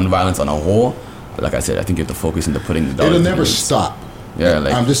stop gun violence on a whole, like I said, I think you have to focus into putting the dollars. It'll never stop. Yeah,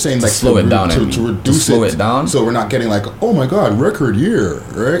 like I'm just saying, like slow it down. To reduce it down, so we're not getting like, oh my god, record year,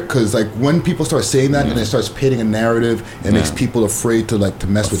 right? Because like when people start saying that and it starts painting a narrative, it makes people afraid to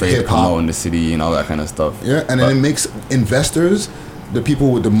mess with hip hop in the city and all that kind of stuff. Yeah, and then it makes investors, the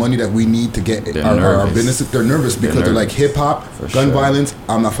people with the money that we need to get our businesses, they're nervous because they're like hip hop, gun violence.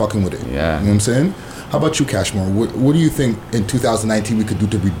 I'm not fucking with it. Yeah, you know what I'm saying? How about you, Cashmore? What do you think in 2019 we could do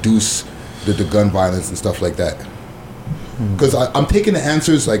to reduce the gun violence and stuff like that? Because I'm taking the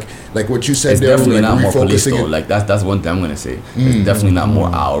answers like what you said. It's there, definitely like not more police though. it. Like that's one thing I'm gonna say. It's definitely not more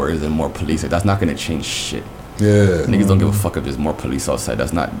hours and more police. Like, that's not gonna change shit. Yeah, niggas don't give a fuck if there's more police outside.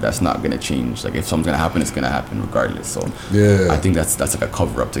 That's not gonna change. Like if something's gonna happen, it's gonna happen regardless. So I think that's like a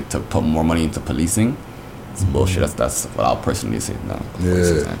cover up to put more money into policing. It's bullshit. That's what I'll personally say. No,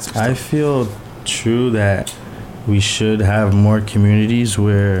 I feel true that we should have more communities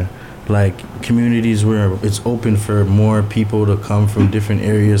where it's open for more people to come from different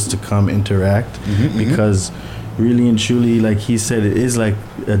areas to come interact, because really and truly, like he said, it is like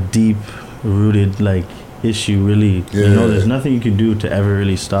a deep rooted like issue, really. You know, there's nothing you can do to ever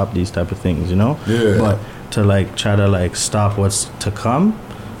really stop these type of things, you know. But to like try to like stop what's to come,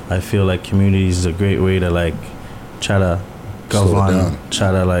 I feel like communities is a great way to like try to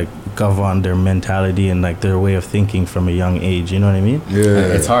govern their mentality and like their way of thinking from a young age. You know what I mean?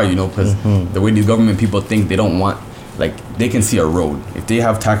 It's hard, you know, because the way these government people think, they don't want, like, they can see a road. If they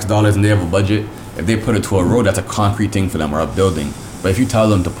have tax dollars and they have a budget, if they put it to a road, that's a concrete thing for them, or a building. But if you tell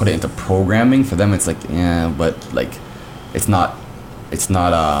them to put it into programming, for them it's like, but like it's not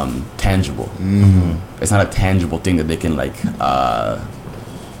tangible. It's not a tangible thing that they can like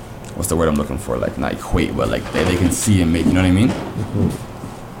what's the word I'm looking for? Like not equate, but like they can see and make. You know what I mean?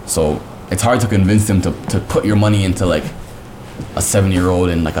 So it's hard to convince them to put your money into like a 7-year-old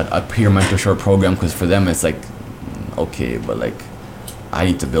and like a peer mentorship program, because for them it's like, okay, but like I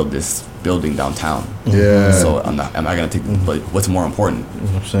need to build this building downtown. So am I gonna take like what's more important? You know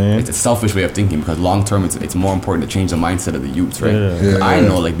what I'm saying? It's a selfish way of thinking, because long term it's more important to change the mindset of the youths, right? I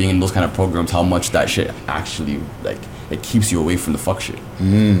know, like being in those kind of programs, how much that shit actually like it keeps you away from the fuck shit.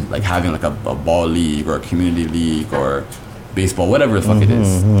 Like having like a ball league or a community league or baseball, whatever the fuck it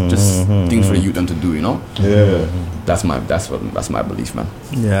is, just things for the youth them to do, you know? That's my belief, man.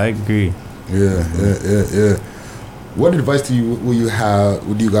 I agree. What advice do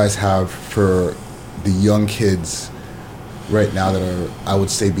you guys have for the young kids right now that are, I would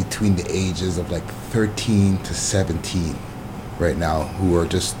say, between the ages of like 13 to 17 right now, who are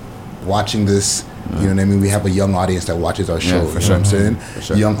just watching this? You know what I mean? We have a young audience that watches our show. For you know what I'm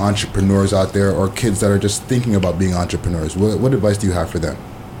saying? Young entrepreneurs out there, or kids that are just thinking about being entrepreneurs. What advice do you have for them?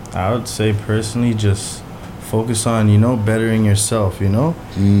 I would say personally, just focus on, you know, bettering yourself, you know?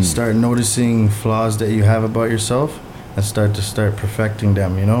 Start noticing flaws that you have about yourself and start perfecting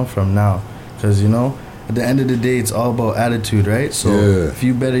them, you know, from now. Because, you know, at the end of the day, it's all about attitude, right? So if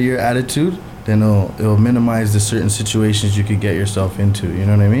you better your attitude, then it'll minimize the certain situations you could get yourself into, you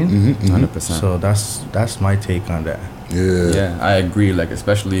know what I mean? 100%. So that's my take on that. Yeah, I agree, like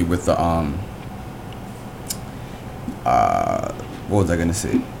especially with the what was I gonna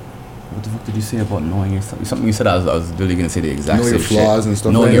say? What the fuck did you say about knowing yourself? Something you said, I was literally gonna say the exact same shit. Know your flaws and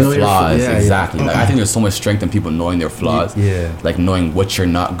stuff. Knowing your flaws, exactly. Like I think there's so much strength in people knowing their flaws. Like knowing what you're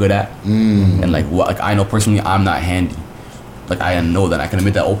not good at, and like what. Like I know personally, I'm not handy. Like I know that I can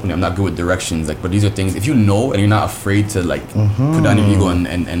admit that openly. I'm not good with directions. Like, but these are things. If you know and you're not afraid to like put down your ego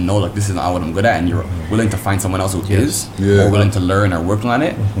and know like this is not what I'm good at, and you're willing to find someone else who is, or willing to learn or work on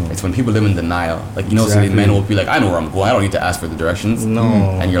it. It's when people live in denial. Like you know, so these men will be like, I know where I'm going. I don't need to ask for the directions. No,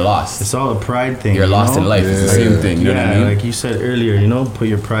 and you're lost. It's all a pride thing. You're lost in life. It's the same thing. You know what I mean? Like you said earlier, you know, put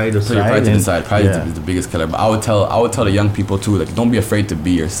your pride aside. Put your pride to the side. Pride is the biggest killer. But I would tell the young people too, like, don't be afraid to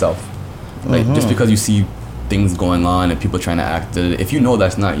be yourself. Like just because you see things going on and people trying to act, if you know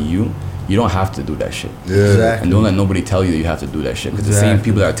that's not you, you don't have to do that shit. Exactly. And don't let nobody tell you that you have to do that shit. Because the same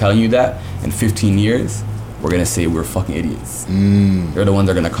people that are telling you that in 15 years, we're gonna say we're fucking idiots. They're the ones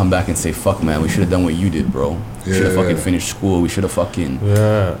that are gonna come back and say, fuck man, we should have done what you did, bro. We should have fucking finished school. We should have fucking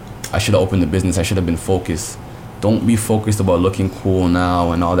I should have opened the business. I should have been focused. Don't be focused about looking cool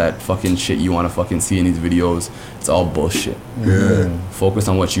now and all that fucking shit you want to fucking see in these videos. It's all bullshit. Focus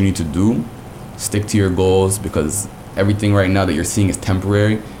on what you need to do. Stick to your goals, because everything right now that you're seeing is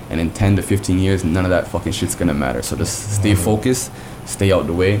temporary, and in 10 to 15 years none of that fucking shit's gonna matter. So just stay focused, stay out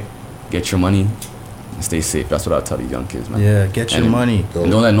the way, get your money, and stay safe. That's what I'll tell these young kids, man. Get your money.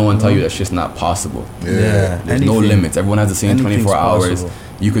 And don't let no one tell you that shit's not possible. There's no limits. Everyone has the same 24 hours.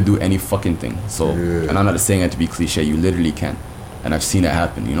 You could do any fucking thing. So and I'm not saying that to be cliche, you literally can. And I've seen it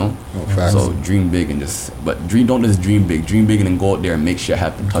happen, you know. So dream big and don't just dream big and then go out there and make shit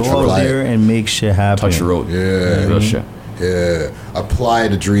happen. Touch your road. Go out there and make shit happen. Touch your road. Real shit. Apply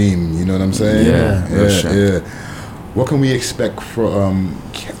the dream, you know what I'm saying? Real shit. What can we expect from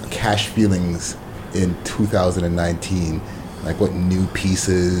Cash Feelings in 2019? Like what new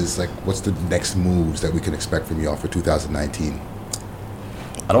pieces, like what's the next moves that we can expect from y'all for 2019?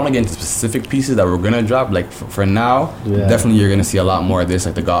 I don't want to get into specific pieces that we're gonna drop. Like for now, definitely you're gonna see a lot more of this,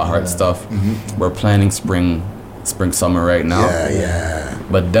 like the Got Heart stuff. We're planning spring, summer right now.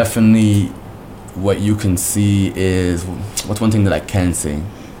 But definitely, what you can see is, what's one thing that I can say?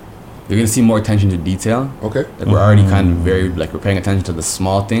 You're gonna see more attention to detail. Okay. Like we're already kind of we're paying attention to the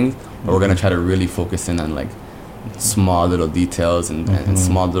small things, but we're gonna try to really focus in on like small little details and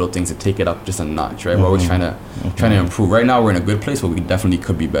small little things to take it up just a notch, right? We're always trying to improve. Right now we're in a good place, but we definitely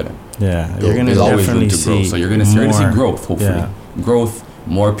could be better. You're gonna There's always room definitely to grow. see So you're gonna see growth, hopefully. Growth,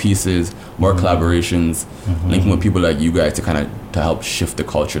 more pieces, more collaborations, linking with people like you guys to help shift the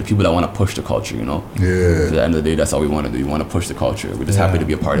culture. The people that want to push the culture, you know. At the end of the day, that's all we want to do. We want to push the culture. We're just happy to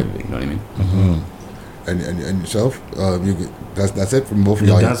be a part of it. You know what I mean? And yourself, that's it from both of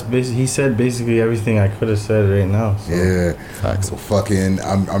y'all. That's he said basically everything I could have said right now. So. So fucking,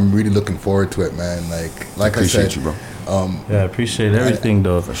 I'm really looking forward to it, man. Like I said, you, bro. I appreciate everything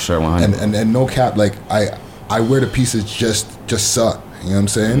though. For sure, 100%. And no cap, like I wear the pieces just suck. You know what I'm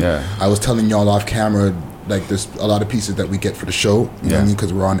saying? I was telling y'all off camera, like there's a lot of pieces that we get for the show, you know what I mean,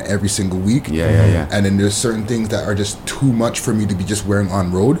 because we're on every single week. And then there's certain things that are just too much for me to be just wearing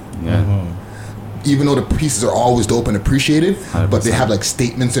on road. Even though the pieces are always dope and appreciated, 100%. But they have like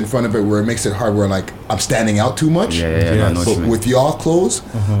statements in front of it where it makes it hard, where like I'm standing out too much. So with y'all clothes,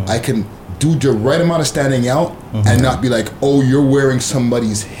 I can do the right amount of standing out and not be like, oh, you're wearing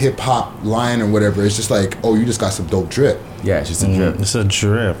somebody's hip hop line or whatever. It's just like, oh, you just got some dope drip. It's just a drip. It's a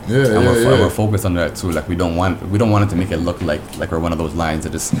drip. We're focused on that too. Like we don't want it to make it look like we're one of those lines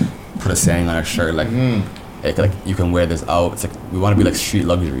that just put a saying on our shirt like you can wear this out. It's like we want to be like street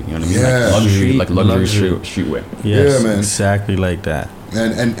luxury. You know what I mean? Like luxury streetwear. Yes, man. Exactly like that.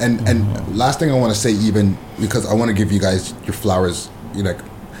 And last thing I want to say, even because I want to give you guys your flowers, you know,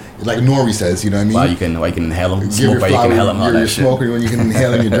 like Nori says, you know what I mean? Why you can inhale them, smoke while you can inhale them, all that shit. You're smoking when you can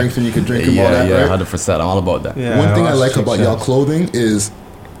inhale them, your drinks when you can drink them, all that, right? 100%. I'm all about that. One thing I like about y'all clothing is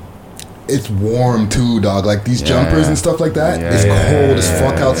it's warm too, dog. Like these jumpers and stuff like that. It's cold as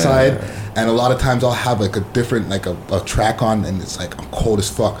fuck outside, and a lot of times I'll have like a different, like a track on, and it's like I'm cold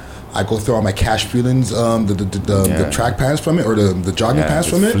as fuck. I go through all my Cash Feelings, the track pants from it, or the jogging pants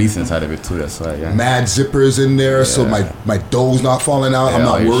from it. Fleece inside of it too. That's why. Mad zippers in there, so my dough's not falling out. I'm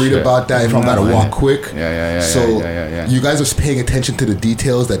not worried about that if I'm gotta walk quick. So you guys are paying attention to the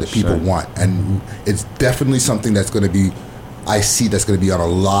details that the people want, and it's definitely something that's gonna be. I see that's gonna be on a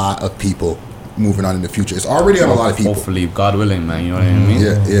lot of people moving on in the future. It's already on a lot of people. Hopefully, God willing, man. You know what I mean?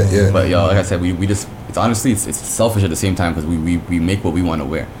 Yeah. But like I said, we just. It's honestly it's selfish at the same time because we make what we want to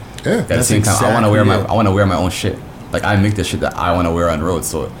wear. At the same time, I want to wear my own shit. Like I make the shit that I want to wear on road.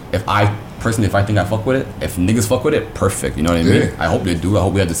 So if I personally, if I think I fuck with it, if niggas fuck with it, perfect. You know what I mean? I hope they do. I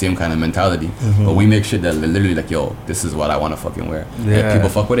hope we have the same kind of mentality. But we make shit that literally like, yo, this is what I want to fucking wear. If people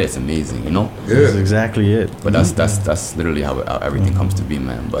fuck with it, it's amazing. You know? That's exactly it. But that's literally how everything comes to be,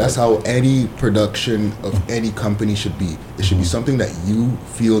 man. But that's how any production of any company should be. It should be something that you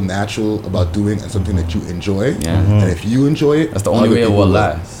feel natural about doing and something that you enjoy. And if you enjoy it, that's the only way it will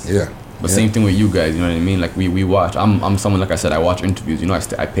last. Yeah. But same thing with you guys, you know what I mean? Like we watch. I'm someone, like I said, I watch interviews. You know,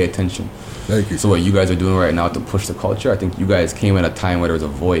 I pay attention. Thank you. So what you guys are doing right now to push the culture, I think you guys came at a time where there was a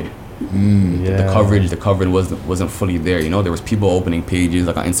void. The coverage wasn't fully there. You know, there was people opening pages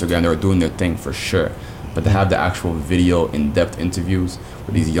like on Instagram. They were doing their thing for sure. But to have the actual video, in-depth interviews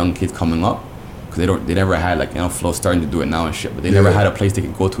with these young kids coming up, because they never had, like, you know, Flow starting to do it now and shit, but they never had a place they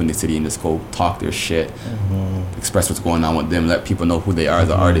could go to in the city and just go talk their shit, express what's going on with them, let people know who they are as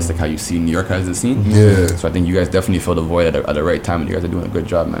an artist, like how you see New York has the scene. So I think you guys definitely fill the void at the right time, and you guys are doing a good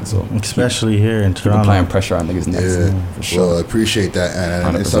job, man. So especially here in Toronto, applying pressure on niggas next. For sure. Well, I appreciate that,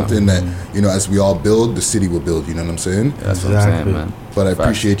 and it's something that, you know, as we all build, the city will build. You know what I'm saying? That's what I'm saying, man. But I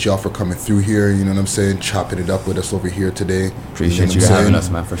appreciate y'all for coming through here, you know what I'm saying, chopping it up with us over here today. Appreciate you having us,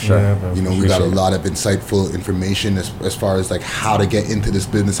 man, for sure. You know, we got a lot of insightful information as far as like how to get into this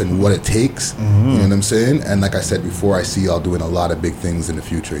business and what it takes, you know what I'm saying? And like I said before, I see y'all doing a lot of big things in the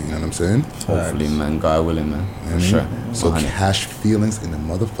future, you know what I'm saying? Hopefully, man, God willing, man, for sure. So Cash Feelings in the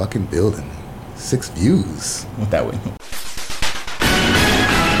motherfucking building. 6 views. That way.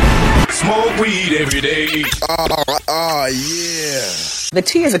 Smoke weed every day. Oh, yeah. The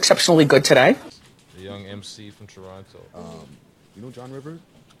tea is exceptionally good today. The young MC from Toronto. You know John Rivers?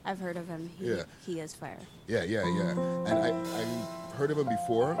 I've heard of him. He is fire. Yeah. And I heard of him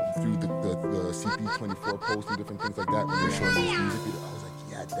before through the CP24 posts and different things like that. When they're showing his music video, I was like,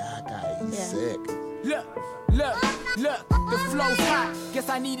 yeah, that guy, he's sick. Look, the flow's hot. Guess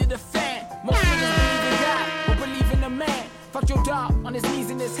I needed a fan. Most niggas believe in God, but believe in a man. Fuck your dog on his knees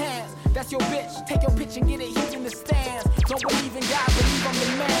and his hands. That's your bitch. Take your pitch and get it huge in the stands. Don't believe in God, believe I'm the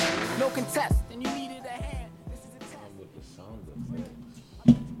man. No contest, and you needed a hand. This is a test. With the sound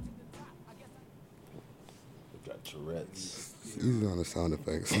effects. We got Tourette's. Easy on the sound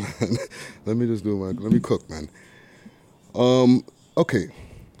effects, man. Let me cook, man. Okay.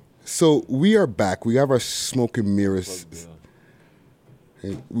 So we are back. We have our smoke and mirrors.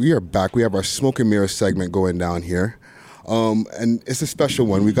 We are back. We have our smoke and mirrors segment going down here. And it's a special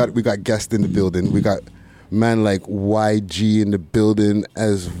one. We got guests in the building. We got man like YG in the building,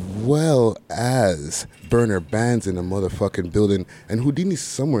 as well as Burner Bands in the motherfucking building, and Houdini's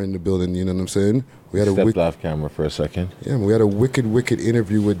somewhere in the building. You know what I'm saying? We had stepped off camera for a second. Yeah, we had a wicked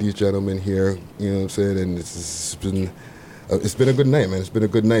interview with these gentlemen here. You know what I'm saying? And it's been a good night, man. It's been a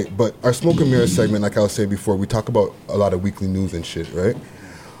good night. But our smoke and mirror segment, like I was saying before, we talk about a lot of weekly news and shit, right?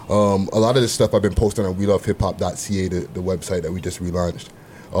 A lot of this stuff I've been posting on welovehiphop.ca, the website that we just relaunched.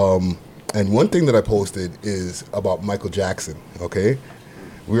 And one thing that I posted is about Michael Jackson, okay?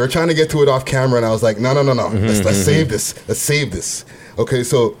 We were trying to get to it off camera, and I was like, no. Let's save this. Let's save this. Okay,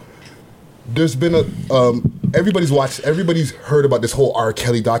 so there's been everybody's heard about this whole R.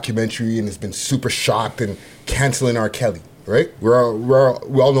 Kelly documentary and has been super shocked and canceling R. Kelly, right? We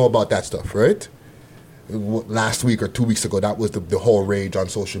all know about that stuff, right? Last week or 2 weeks ago, that was the whole rage on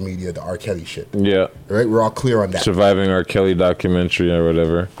social media, the R. Kelly shit. Yeah. Right? We're all clear on that. Surviving R. Kelly documentary or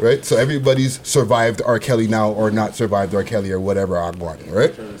whatever. Right? So everybody's survived R. Kelly now or not survived R. Kelly or whatever I'm wanting,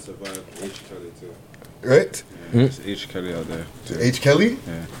 right? Trying to survive H. Kelly too. Right? Yeah, there's H. Kelly out there. H. Kelly?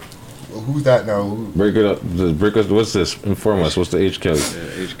 Yeah. Well, who's that now? Break it up. What's this? Inform us. What's the H. Kelly?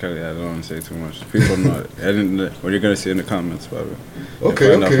 Yeah, H. Kelly. I don't want to say too much. People know it. What you're going to see in the comments, probably. Okay.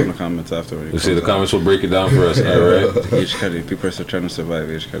 Find out from the comments afterwards. You see, the comments will break it down for us, all right? H. Kelly. People are still trying to survive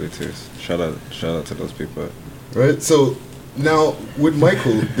H. Kelly too. Shout out to those people. Right. So now with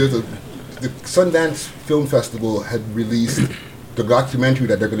Michael, the Sundance Film Festival had released the documentary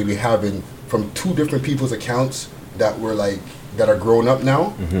that they're going to be having from 2 different people's accounts that are grown up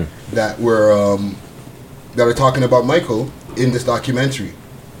now, that are talking about Michael in this documentary,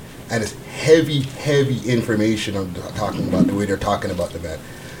 and it's heavy information. I'm talking about the way they're talking about the man.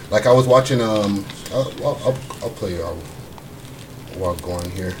 Like I was watching. I'll play you while I'm going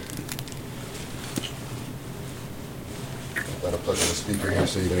here. I'm gonna plug in the speaker here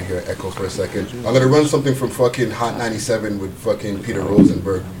so you're gonna hear an echo for a second. I'm gonna run something from fucking Hot 97 with fucking Peter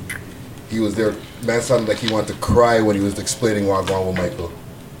Rosenberg. He was there. Man sounded like he wanted to cry when he was explaining what wrong with Michael.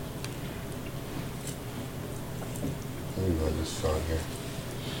 Let me run this song here.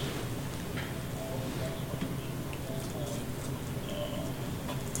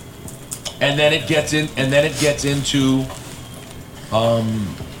 And then it gets into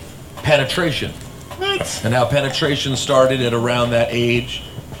penetration. And how penetration started at around that age.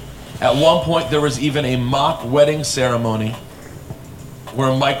 At one point, there was even a mock wedding ceremony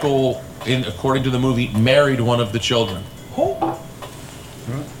where Michael, according to the movie, married one of the children.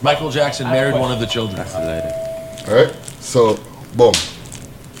 Michael Jackson married one of the children. All right, so boom.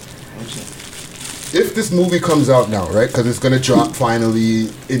 If this movie comes out now, right, because it's gonna drop finally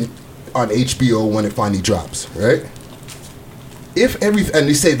on HBO when it finally drops, right? If everything, and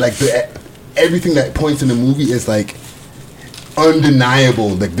they say like everything that points in the movie is like undeniable,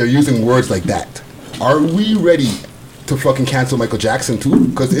 like they're using words like that. Are we ready to fucking cancel Michael Jackson too?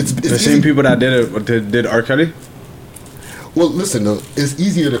 Because it's the same people that did R. Kelly. Well, listen, it's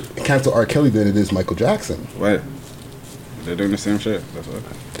easier to cancel R. Kelly than it is Michael Jackson. Right? They're doing the same shit. That's what,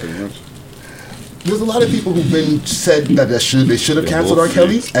 pretty much. There's a lot of people who've been said that they should have canceled R.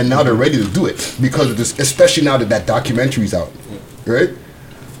 Kelly, and now they're ready to do it because of this, especially now that documentary's out, right?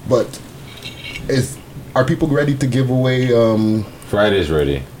 But are people ready to give away? Friday's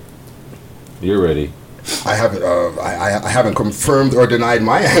ready. You're ready. I haven't confirmed or denied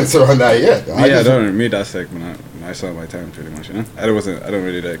my answer on that yet. That's like when I saw my time pretty much. You know, I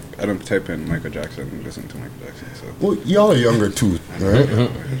don't type in Michael Jackson and listen to Michael Jackson. So. Well, y'all are younger too, right?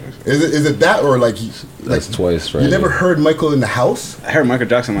 Is it that or like that's twice, right? You never heard Michael in the house? I heard Michael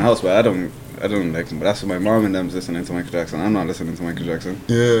Jackson in my house, but I don't like him. But that's what my mom and them's listening to Michael Jackson. I'm not listening to Michael Jackson.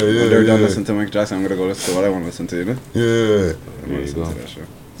 Yeah. When they're done listening to Michael Jackson, I'm gonna go listen to what I want to listen to. You know? Yeah. I'm gonna listen to that show.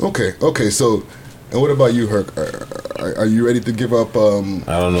 Okay. So, and what about you, Herc? Are you ready to give up? I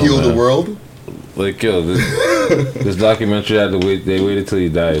don't know. Heal man. the world. Like yo, this documentary had to wait. They waited till he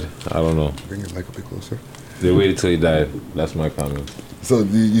died. I don't know. Bring your mic a bit closer. They waited till he died. That's my comment. So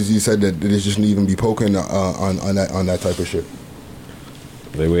you said that they just shouldn't even be poking on that type of shit.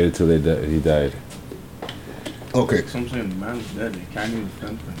 They waited till he died. Okay. So I'm saying the man's dead. He can't even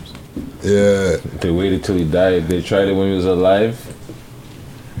fend for himself. Yeah. They waited till he died. They tried it when he was alive.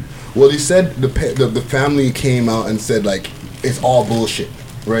 Well, he said the family came out and said like it's all bullshit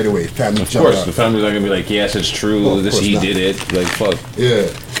right away. Family. Of course, the family's not gonna be like, yes, it's true. He did it. Like fuck. Yeah.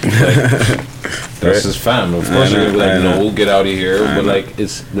 That's his fam. Of course, you're gonna be like, no, get out of here. But like,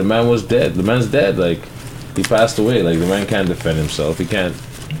 the man was dead. The man's dead. Like, he passed away. Like, the man can't defend himself. He can't.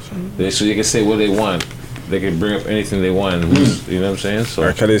 So they can say what they want. They can bring up anything they want. You know what I'm saying? So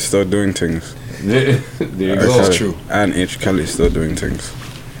R. Kelly's still doing things. There you go. That's true. And H. Kelly's still doing things.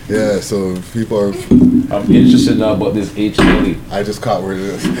 Yeah, so people are. I'm interested now about this H. Kelly. I just caught where it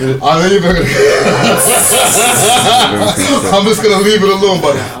is. I'm just gonna leave it alone,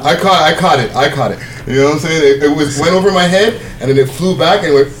 but I caught it. You know what I'm saying? It went over my head, and then it flew back,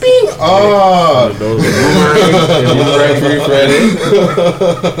 and it went bing.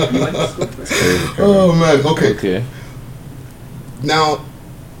 Oh man. Okay. Now,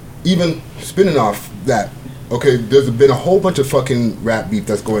 even spinning off that. Okay, there's been a whole bunch of fucking rap beef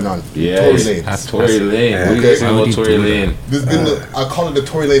that's going on. Yeah, Tory Lanez. Tory Lane. What do you guys think about Tory Lane? There's been I call it the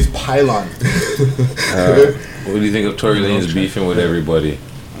Tory Lanez pylon. What do you think of Tory Lane's beefing with everybody?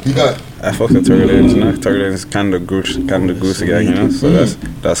 I fuck with Tory Lanez, you know. Tory Lanez kind of goosey gang, you know. So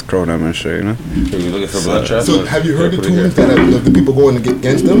that's Cronam and shit, you know. Are you looking for blood trap? So have you heard the tunes that of the people going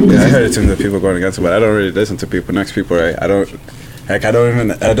against them? Yeah, I heard the tunes of people going against them, but I don't really listen to people next people, right? I don't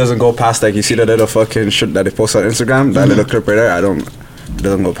even. It doesn't go past like you see that little fucking shit that they post on Instagram. That little clip right there. It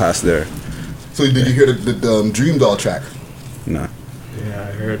doesn't go past there. So did you hear the Dream Doll track? No. Yeah,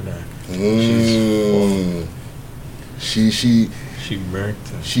 I heard that. She burnt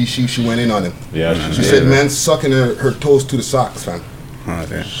him. She went in on him. Yeah. She said, "Man, sucking her toes to the socks, fam." Oh,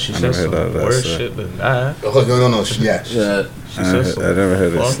 damn. She said some worse shit than that. Oh no. Yeah. I never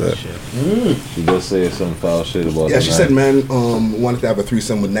heard this stuff. She does say some foul shit about. Yeah, she said, "Man, wanted to have a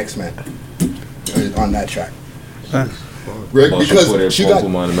threesome with Next Man." On that track. Right, because she got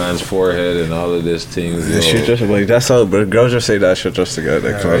him on the man's forehead and all of this things. She just like that's all, but girls just say that shit just to get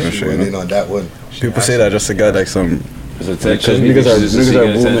like she went in on that one. People say that just to get like some. Because niggas are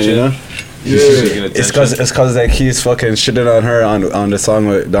moving, you know. Yeah. It's cause like he's fucking shitting on her on the song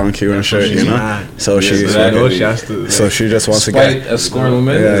with Don Q and shit, you know. So she just wants to get a scoring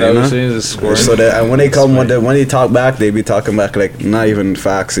woman. Yeah, Is that what I'm saying? Is scoring? So that and when they talk back, they be talking back like not even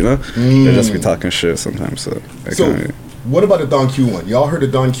facts, you know. They just be talking shit sometimes. So what about the Don Q one? Y'all heard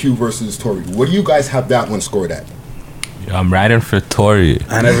of Don Q versus Tory? What do you guys have that one scored at? I'm riding for Tory.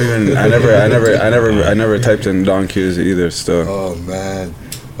 I never typed in Don Q's either. Still. Oh man.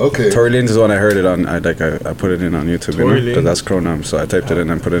 Okay. Tory Lanez is one I heard it on. I put it in on YouTube, you know, because that's Cronam. So I typed it in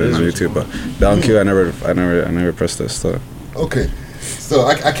and put it in on YouTube. But Don Q, I never pressed this stuff. Okay. So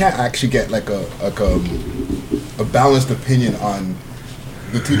I can't actually get like a balanced opinion on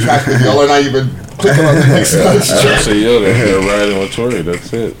the two tracks, but y'all are not even clicking on the next touch. So yo, they're riding with Tory.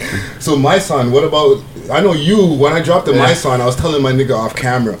 That's it. So my son, what about? I know you. When I dropped the my son, I was telling my nigga off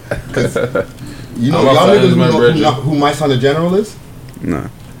camera. 'Cause you know, y'all niggas know who my son the general is? No,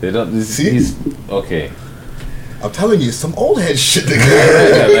 they don't. See, he's okay. I'm telling you, some old head shit.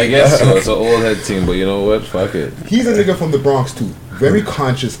 Yeah, I guess so. It's an old head team, but you know what? Fuck it. He's a nigga from the Bronx too. Very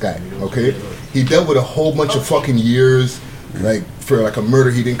conscious guy. Okay, he dealt with a whole bunch of fucking years, like for like a murder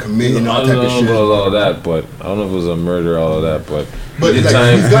he didn't commit and all I type don't of know shit. about all that, but I don't know if it was a murder, all of that, but But in like,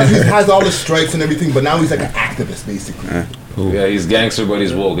 time, he has all the stripes and everything, but now he's like an activist basically. yeah, he's gangster, but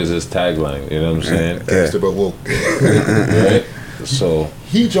he's woke is his tagline. You know what I'm saying? Gangster but woke. Right? So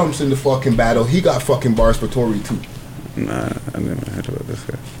he jumps in the fucking battle. He got fucking bars for Tory too. Nah, I never heard about this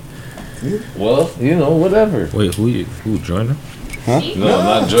guy. well, you know, whatever. Wait, who Joyner? Huh? No,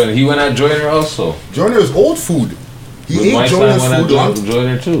 not Joyner. He went at Joyner also. Joyner is old food. He But ate my son Joyner's went at food long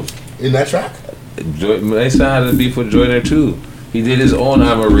Joyner too. in that track. My son had a beef with Joyner too. He did his own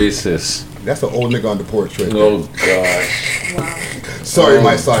I'm a racist. That's an old nigga on the porch right Oh gosh. Sorry, Oh,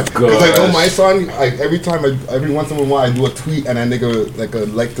 my son. Because I know gosh. my son, every once in a while I do a tweet and I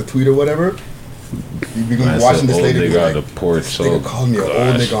nigga like the tweet or whatever. You be Man, watching this old lady be nigga on like, the porch. this So nigga called me an old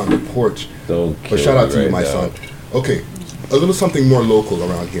gosh. nigga on the porch. Don't But kill shout out me to you, right my now. son. Okay, a little something more local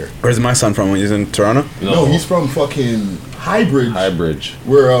around here. Where's my son from? He's in Toronto? No, he's from fucking Highbridge. Highbridge.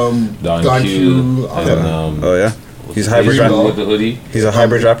 Where Don Q. and, Oh yeah, he's a hybrid He's rapper. with the hoodie. He's a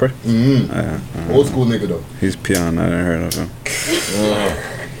hybrid rapper. Old school nigga though. He's peon. I never heard of him.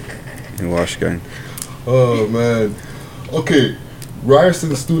 He wash gang. Oh man. Okay.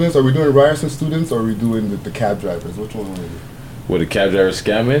 Ryerson students, are we doing Ryerson students or are we doing the cab drivers? Which one are we doing? What, the cab driver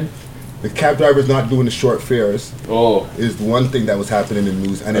scamming? The cab drivers not doing the short fares. Oh. Is one thing that was happening in the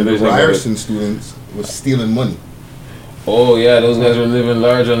news. And then the there's another- Ryerson students was stealing money. Oh yeah, those guys were living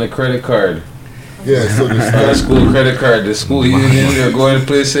large on the credit card. Yeah, so on the school credit card, the school union, they're going to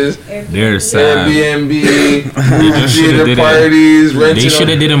places. They're sad. Airbnb, They shoulda theater did it. parties, renting. They should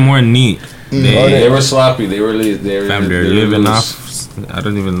have did it more neat. They were sloppy. They were Fam, they're living off. I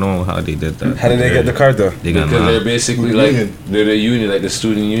don't even know how they did that. How did they get the card though? They got Because they're robbed. basically like they're the union, like the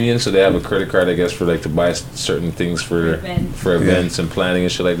student union, so they have a credit card, I guess, for like to buy certain things for events and planning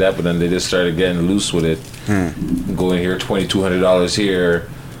and shit like that. But then they just started getting loose with it, going here $2,200 here,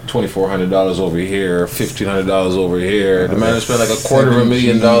 $2,400 over here, $1,500 over here. The man spent like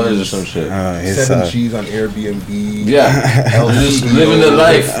 $250,000 or some shit. 7 G's on Airbnb. Yeah, just living the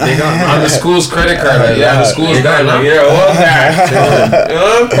life. They got on the school's credit card. Like, yeah, the school's card. Like, yeah, hold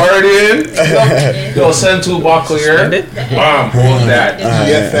that. Partying. Yo, send two buckle here. Bam, hold that.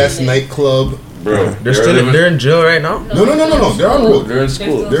 GFS nightclub. Bro, they're in jail right now. No. They're on road. They're in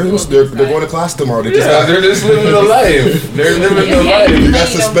school. They're going to class tomorrow. They They're just living the life. They're living the life. They got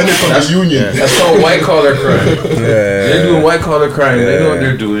suspended from the union. That's called white collar crime. They're doing white collar crime. They know what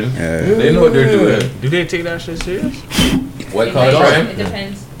they're doing. They know what they're doing. Do they take that shit serious? White collar crime? It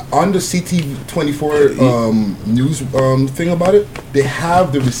depends. On the CT24 news thing about it, they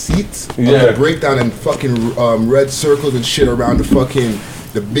have the receipts of the breakdown and fucking red circles and shit around the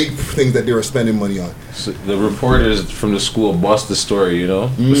big things that they were spending money on. So the reporters from the school bust the story, you know?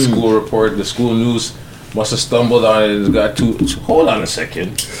 The school report, the school news must have stumbled on it and got to. Hold on a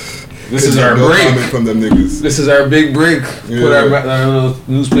second. This is our break. From them niggas. This is our big break. Put our little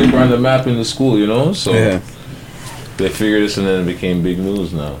newspaper on the map in the school, you know? So they figured this and then it became big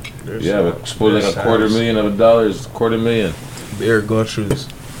news now. But supposed like $250,000. They're go through this.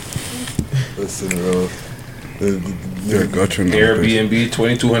 Listen, bro. Airbnb,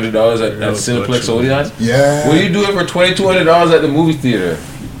 $2,200 at Cineplex Odeon. Yeah. What are you doing for $2,200 at the movie theater?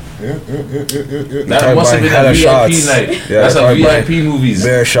 That must have been a VIP night. That's a VIP movies.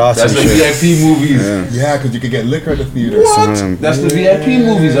 Bare shots. That's the VIP movies. Yeah, because you could get liquor at the theater. What? That's the VIP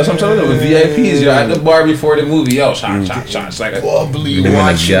movies. That's what I'm talking about. With VIPs, you're at the bar before the movie. Yo, shot. It's like a bubbly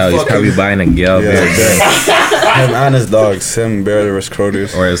watch. He's probably buying a gal. Him and his dogs. Him barely was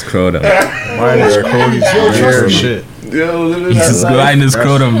Crodius. Or his Crota. Mine is Crodius. Bare shit. Yo, he's just grinding his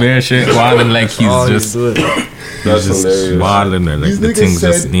Crota bare shit, wilding like he's just. That's just hilarious. wilding there, like the thing's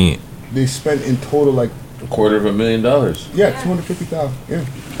just neat. They spent in total like $250,000. Yeah, $250,000. Yeah,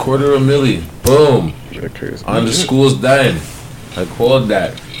 $250,000. Boom. On the school's dime. I called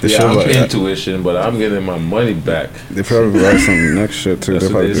that. I'm paying tuition, but I'm getting my money back. They probably write some next shit too.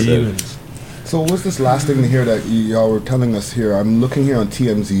 That's what they said. So what's this last thing here that y'all were telling us here? I'm looking here on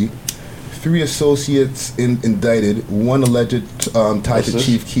TMZ. 3 associates indicted, 1 alleged tied to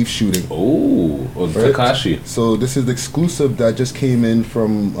Chief Keef shooting. Oh, Takashi. So this is the exclusive that just came in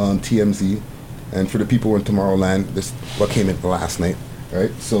from TMZ, and for the people in Tomorrowland, this what came in last night.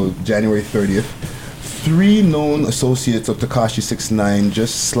 right? So January 30th, 3 known associates of Tekashi 6ix9ine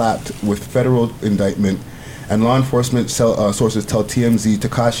just slapped with federal indictment, and law enforcement sources tell TMZ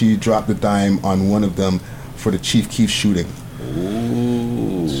Tekashi dropped the dime on one of them for the Chief Keef shooting.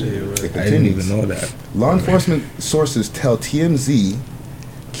 Ooh, it I didn't even know that. Law enforcement sources tell TMZ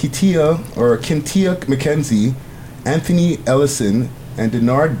Kintia McKenzie, Anthony Ellison, and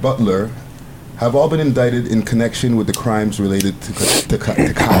Denard Butler have all been indicted in connection with the crimes related to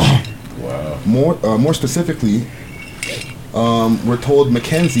Tekashi. Wow. More specifically, we're told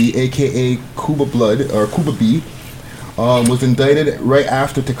McKenzie, aka Cuba Blood or Cuba B, was indicted right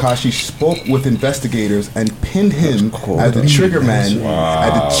after Tekashi spoke with investigators and pinned him as the trigger man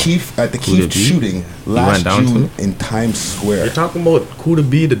at the Keef shooting last June in Times Square. You're talking about Kuda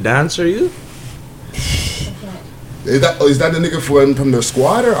B, the dancer, you? Is that the nigga from their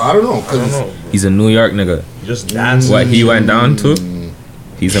squad, or I don't know? He's a New York nigga. Just dancing. What he went down to?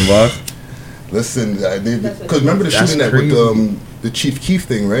 He's involved. Listen, because remember the shooting that with the Chief Keef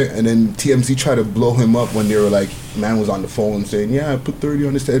thing, right? And then TMZ tried to blow him up when they were like, man was on the phone saying, yeah, I put 30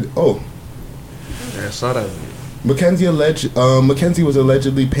 on his head. Oh. Yeah, I saw that. Mackenzie was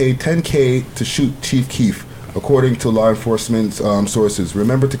allegedly paid $10K to shoot Chief Keef, according to law enforcement sources.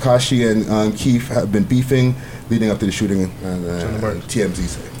 Remember, Tekashi and Keef have been beefing leading up to the shooting, TMZ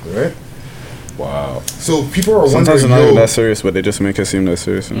say, right? Wow. So people are sometimes wondering, it's not even that serious, but they just make it seem that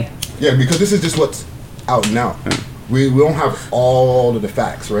serious. You know? Yeah, because this is just what's out now. Yeah. We don't have all of the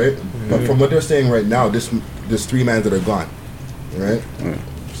facts, right? Mm-hmm. But from what they're saying right now, there's 3 men that are gone, right? Yeah.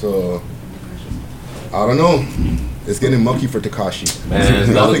 So I don't know. It's getting mucky for Tekashi.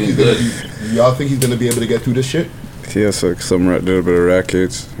 Man, y'all think he's gonna be able to get through this shit? He has like some little bit of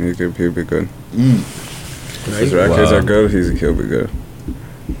rackets. He'll be good. If his rackets are good, he'll be good.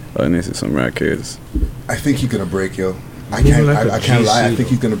 I need some rackets. I think he's gonna break, yo. I can't lie. I think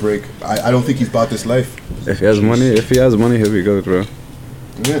he's gonna break. I don't think he's about this life. If he has money, he'll be good, bro.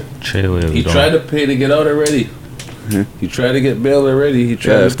 Yeah. He tried to pay to get out already. Yeah. He tried to get bail already. He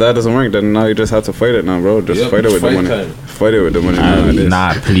tried. Yeah, if that doesn't work, then now you just have to fight it now, bro. Just fight it with the money. Fight it with the money. I'm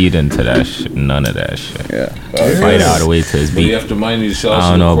not pleading to that shit. None of that shit. Yeah. Fight all the way to his beat. You have to mind yourself.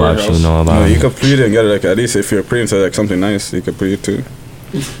 I don't know about you. Know about you could plead and get it. Like at least if you're pleading to like something nice, you could plead too.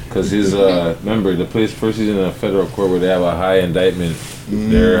 Because his remember the place first he's in a federal court where they have a high indictment.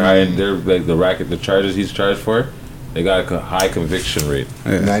 They're like the charges he's charged for. They got a high conviction rate.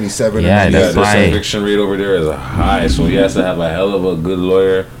 97. Yeah, that's the why. conviction rate over there is a high, so he has to have a hell of a good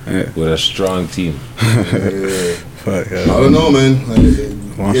lawyer with a strong team. I don't know, man.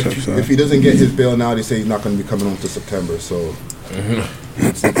 If he doesn't get his bail now, they say he's not going to be coming home till September. So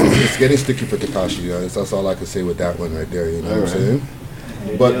it's getting sticky for Tekashi. That's all I can say with that one right there. You know what I'm saying?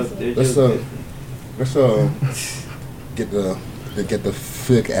 But let's get the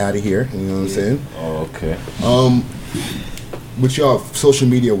fuck out of here. You know what I'm saying? Oh, okay. With y'all, social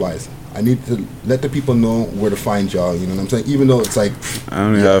media wise, I need to let the people know where to find y'all. You know what I'm saying? Even though it's like I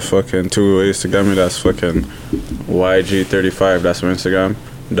only have fucking 2 ways to get me. That's fucking YG35. That's my Instagram.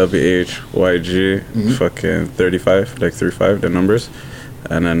 WHYG fucking 35, like 35, the numbers,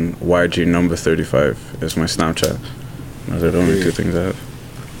 and then YG number 35 is my Snapchat. Those are the only 2 things I have.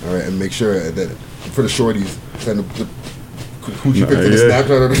 All right, and make sure that for the shorties, send the who you picked for the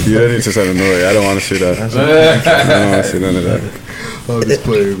Snapchat. You don't need to send a no. I don't want to see that. I don't want to see none of that. I'll just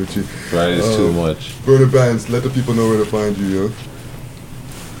play with you. Right, it's too much. Brother Bands, let the people know where to find you, yo.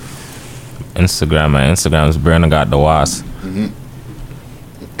 Instagram, my Instagram's Burner Got the Was.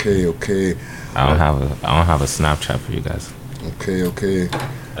 Okay. I don't have a Snapchat for you guys. Okay.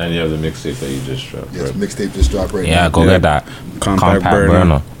 And you have the mixtape that you just dropped. Yes, mixtape just dropped right now. Yeah, go get that. Compact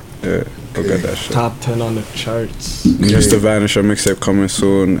Burner. Yeah, go get that shit. Top 10 on the charts. Mr. Vanisher mixtape coming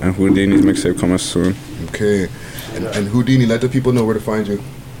soon, and Houdini's mixtape coming soon. Okay. And Houdini, let the people know where to find you.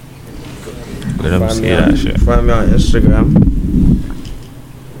 Let them see that shit. Find me on Instagram.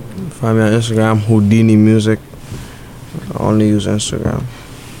 Houdini Music. I only use Instagram.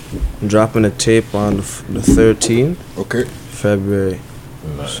 I'm dropping a tape on the 13th. Okay. February.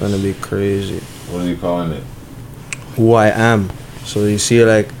 Nice. It's gonna be crazy. What are you calling it? Who I Am. So you see,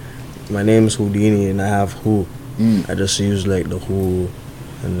 like, my name is Houdini and I have Who. I just use like the Who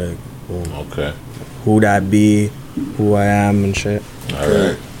and like boom. Okay. Who that be, who I am and shit.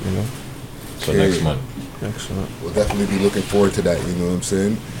 Okay. You know. So next month. We'll definitely be looking forward to that. You know what I'm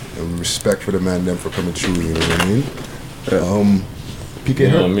saying? And respect for the man them for coming through. You know what I mean? PK. You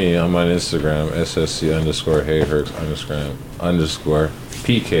know me. I'm on Instagram. SSC_HeyHerx _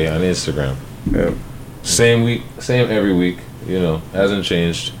 PK on Instagram. Yeah. Same week, same every week. You know, hasn't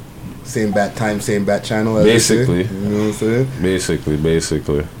changed. Same bat time, same bat channel. As they say. Basically. You know what I'm saying?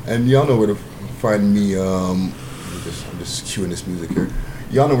 Basically. And y'all know where to find me. I'm just cueing this music here.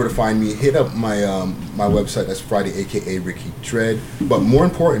 Y'all know where to find me. Hit up my my website. That's Friday, aka Ricky Dread. But more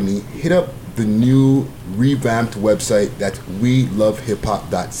importantly, hit up the new revamped website. That's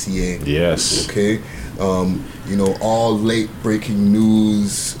welovehiphop.ca. Yes. Okay. You know, all late breaking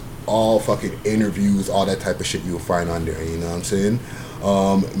news, all fucking interviews, all that type of shit you'll find on there. You know what I'm saying?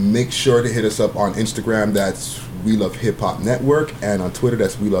 Make sure to hit us up on Instagram. That's We Love Hip Hop Network, and on Twitter,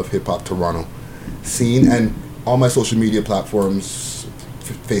 that's We Love Hip Hop Toronto. Scene, and all my social media platforms,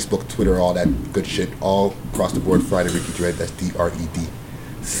 Facebook, Twitter, all that good shit, all across the board. Friday Ricky Dread. That's DRED.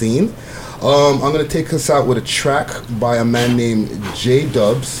 Scene. I'm gonna take us out with a track by a man named J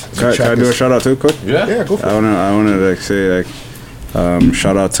Dubs. Can I do a shout out too quick? Yeah, go for it. I wanna like say like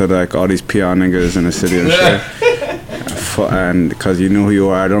shout out to like all these PR niggas in the city and shit. And because you know who you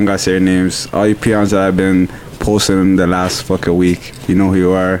are, I don't gotta say your names. All you peons that I've been posting the last fucking week, you know who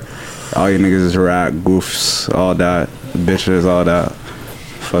you are. All you niggas is rat, goofs, all that, bitches, all that.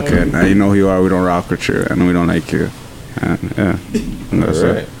 Fucking, and you know who you are. We don't rock with you, and we don't like you. And yeah, and that's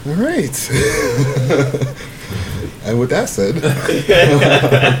it. All right. And with that said,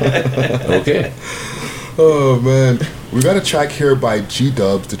 okay. Oh man, we got a track here by G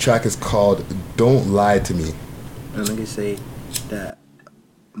Dubs. The track is called "Don't Lie to Me." And like I say, that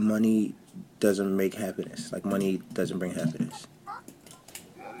money doesn't make happiness. Like money doesn't bring happiness.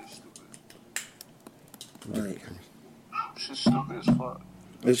 Like, It's just stupid as fuck.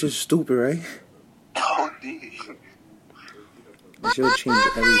 it's just stupid, right? Oh, indeed. It should change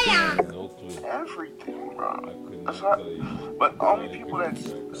everything. Everything, bro. That's not, but only people that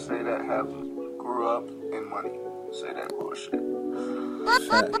say that have grew up in money say that bullshit.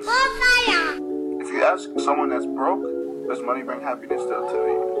 If you ask someone that's broke, does money bring happiness? They'll tell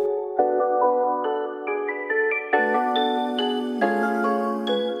you.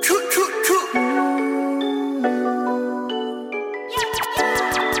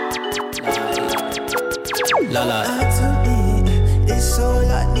 La la. It's all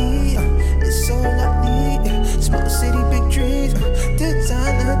I need. It's all I need. Small city, big dreams.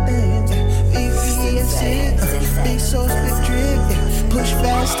 Designer things. VVS, big sauce, big drink. Push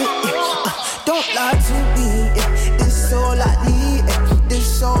faster. Don't lie to me. It's all I need.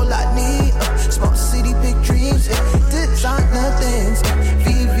 It's all I need. Small city, big dreams. Designer things.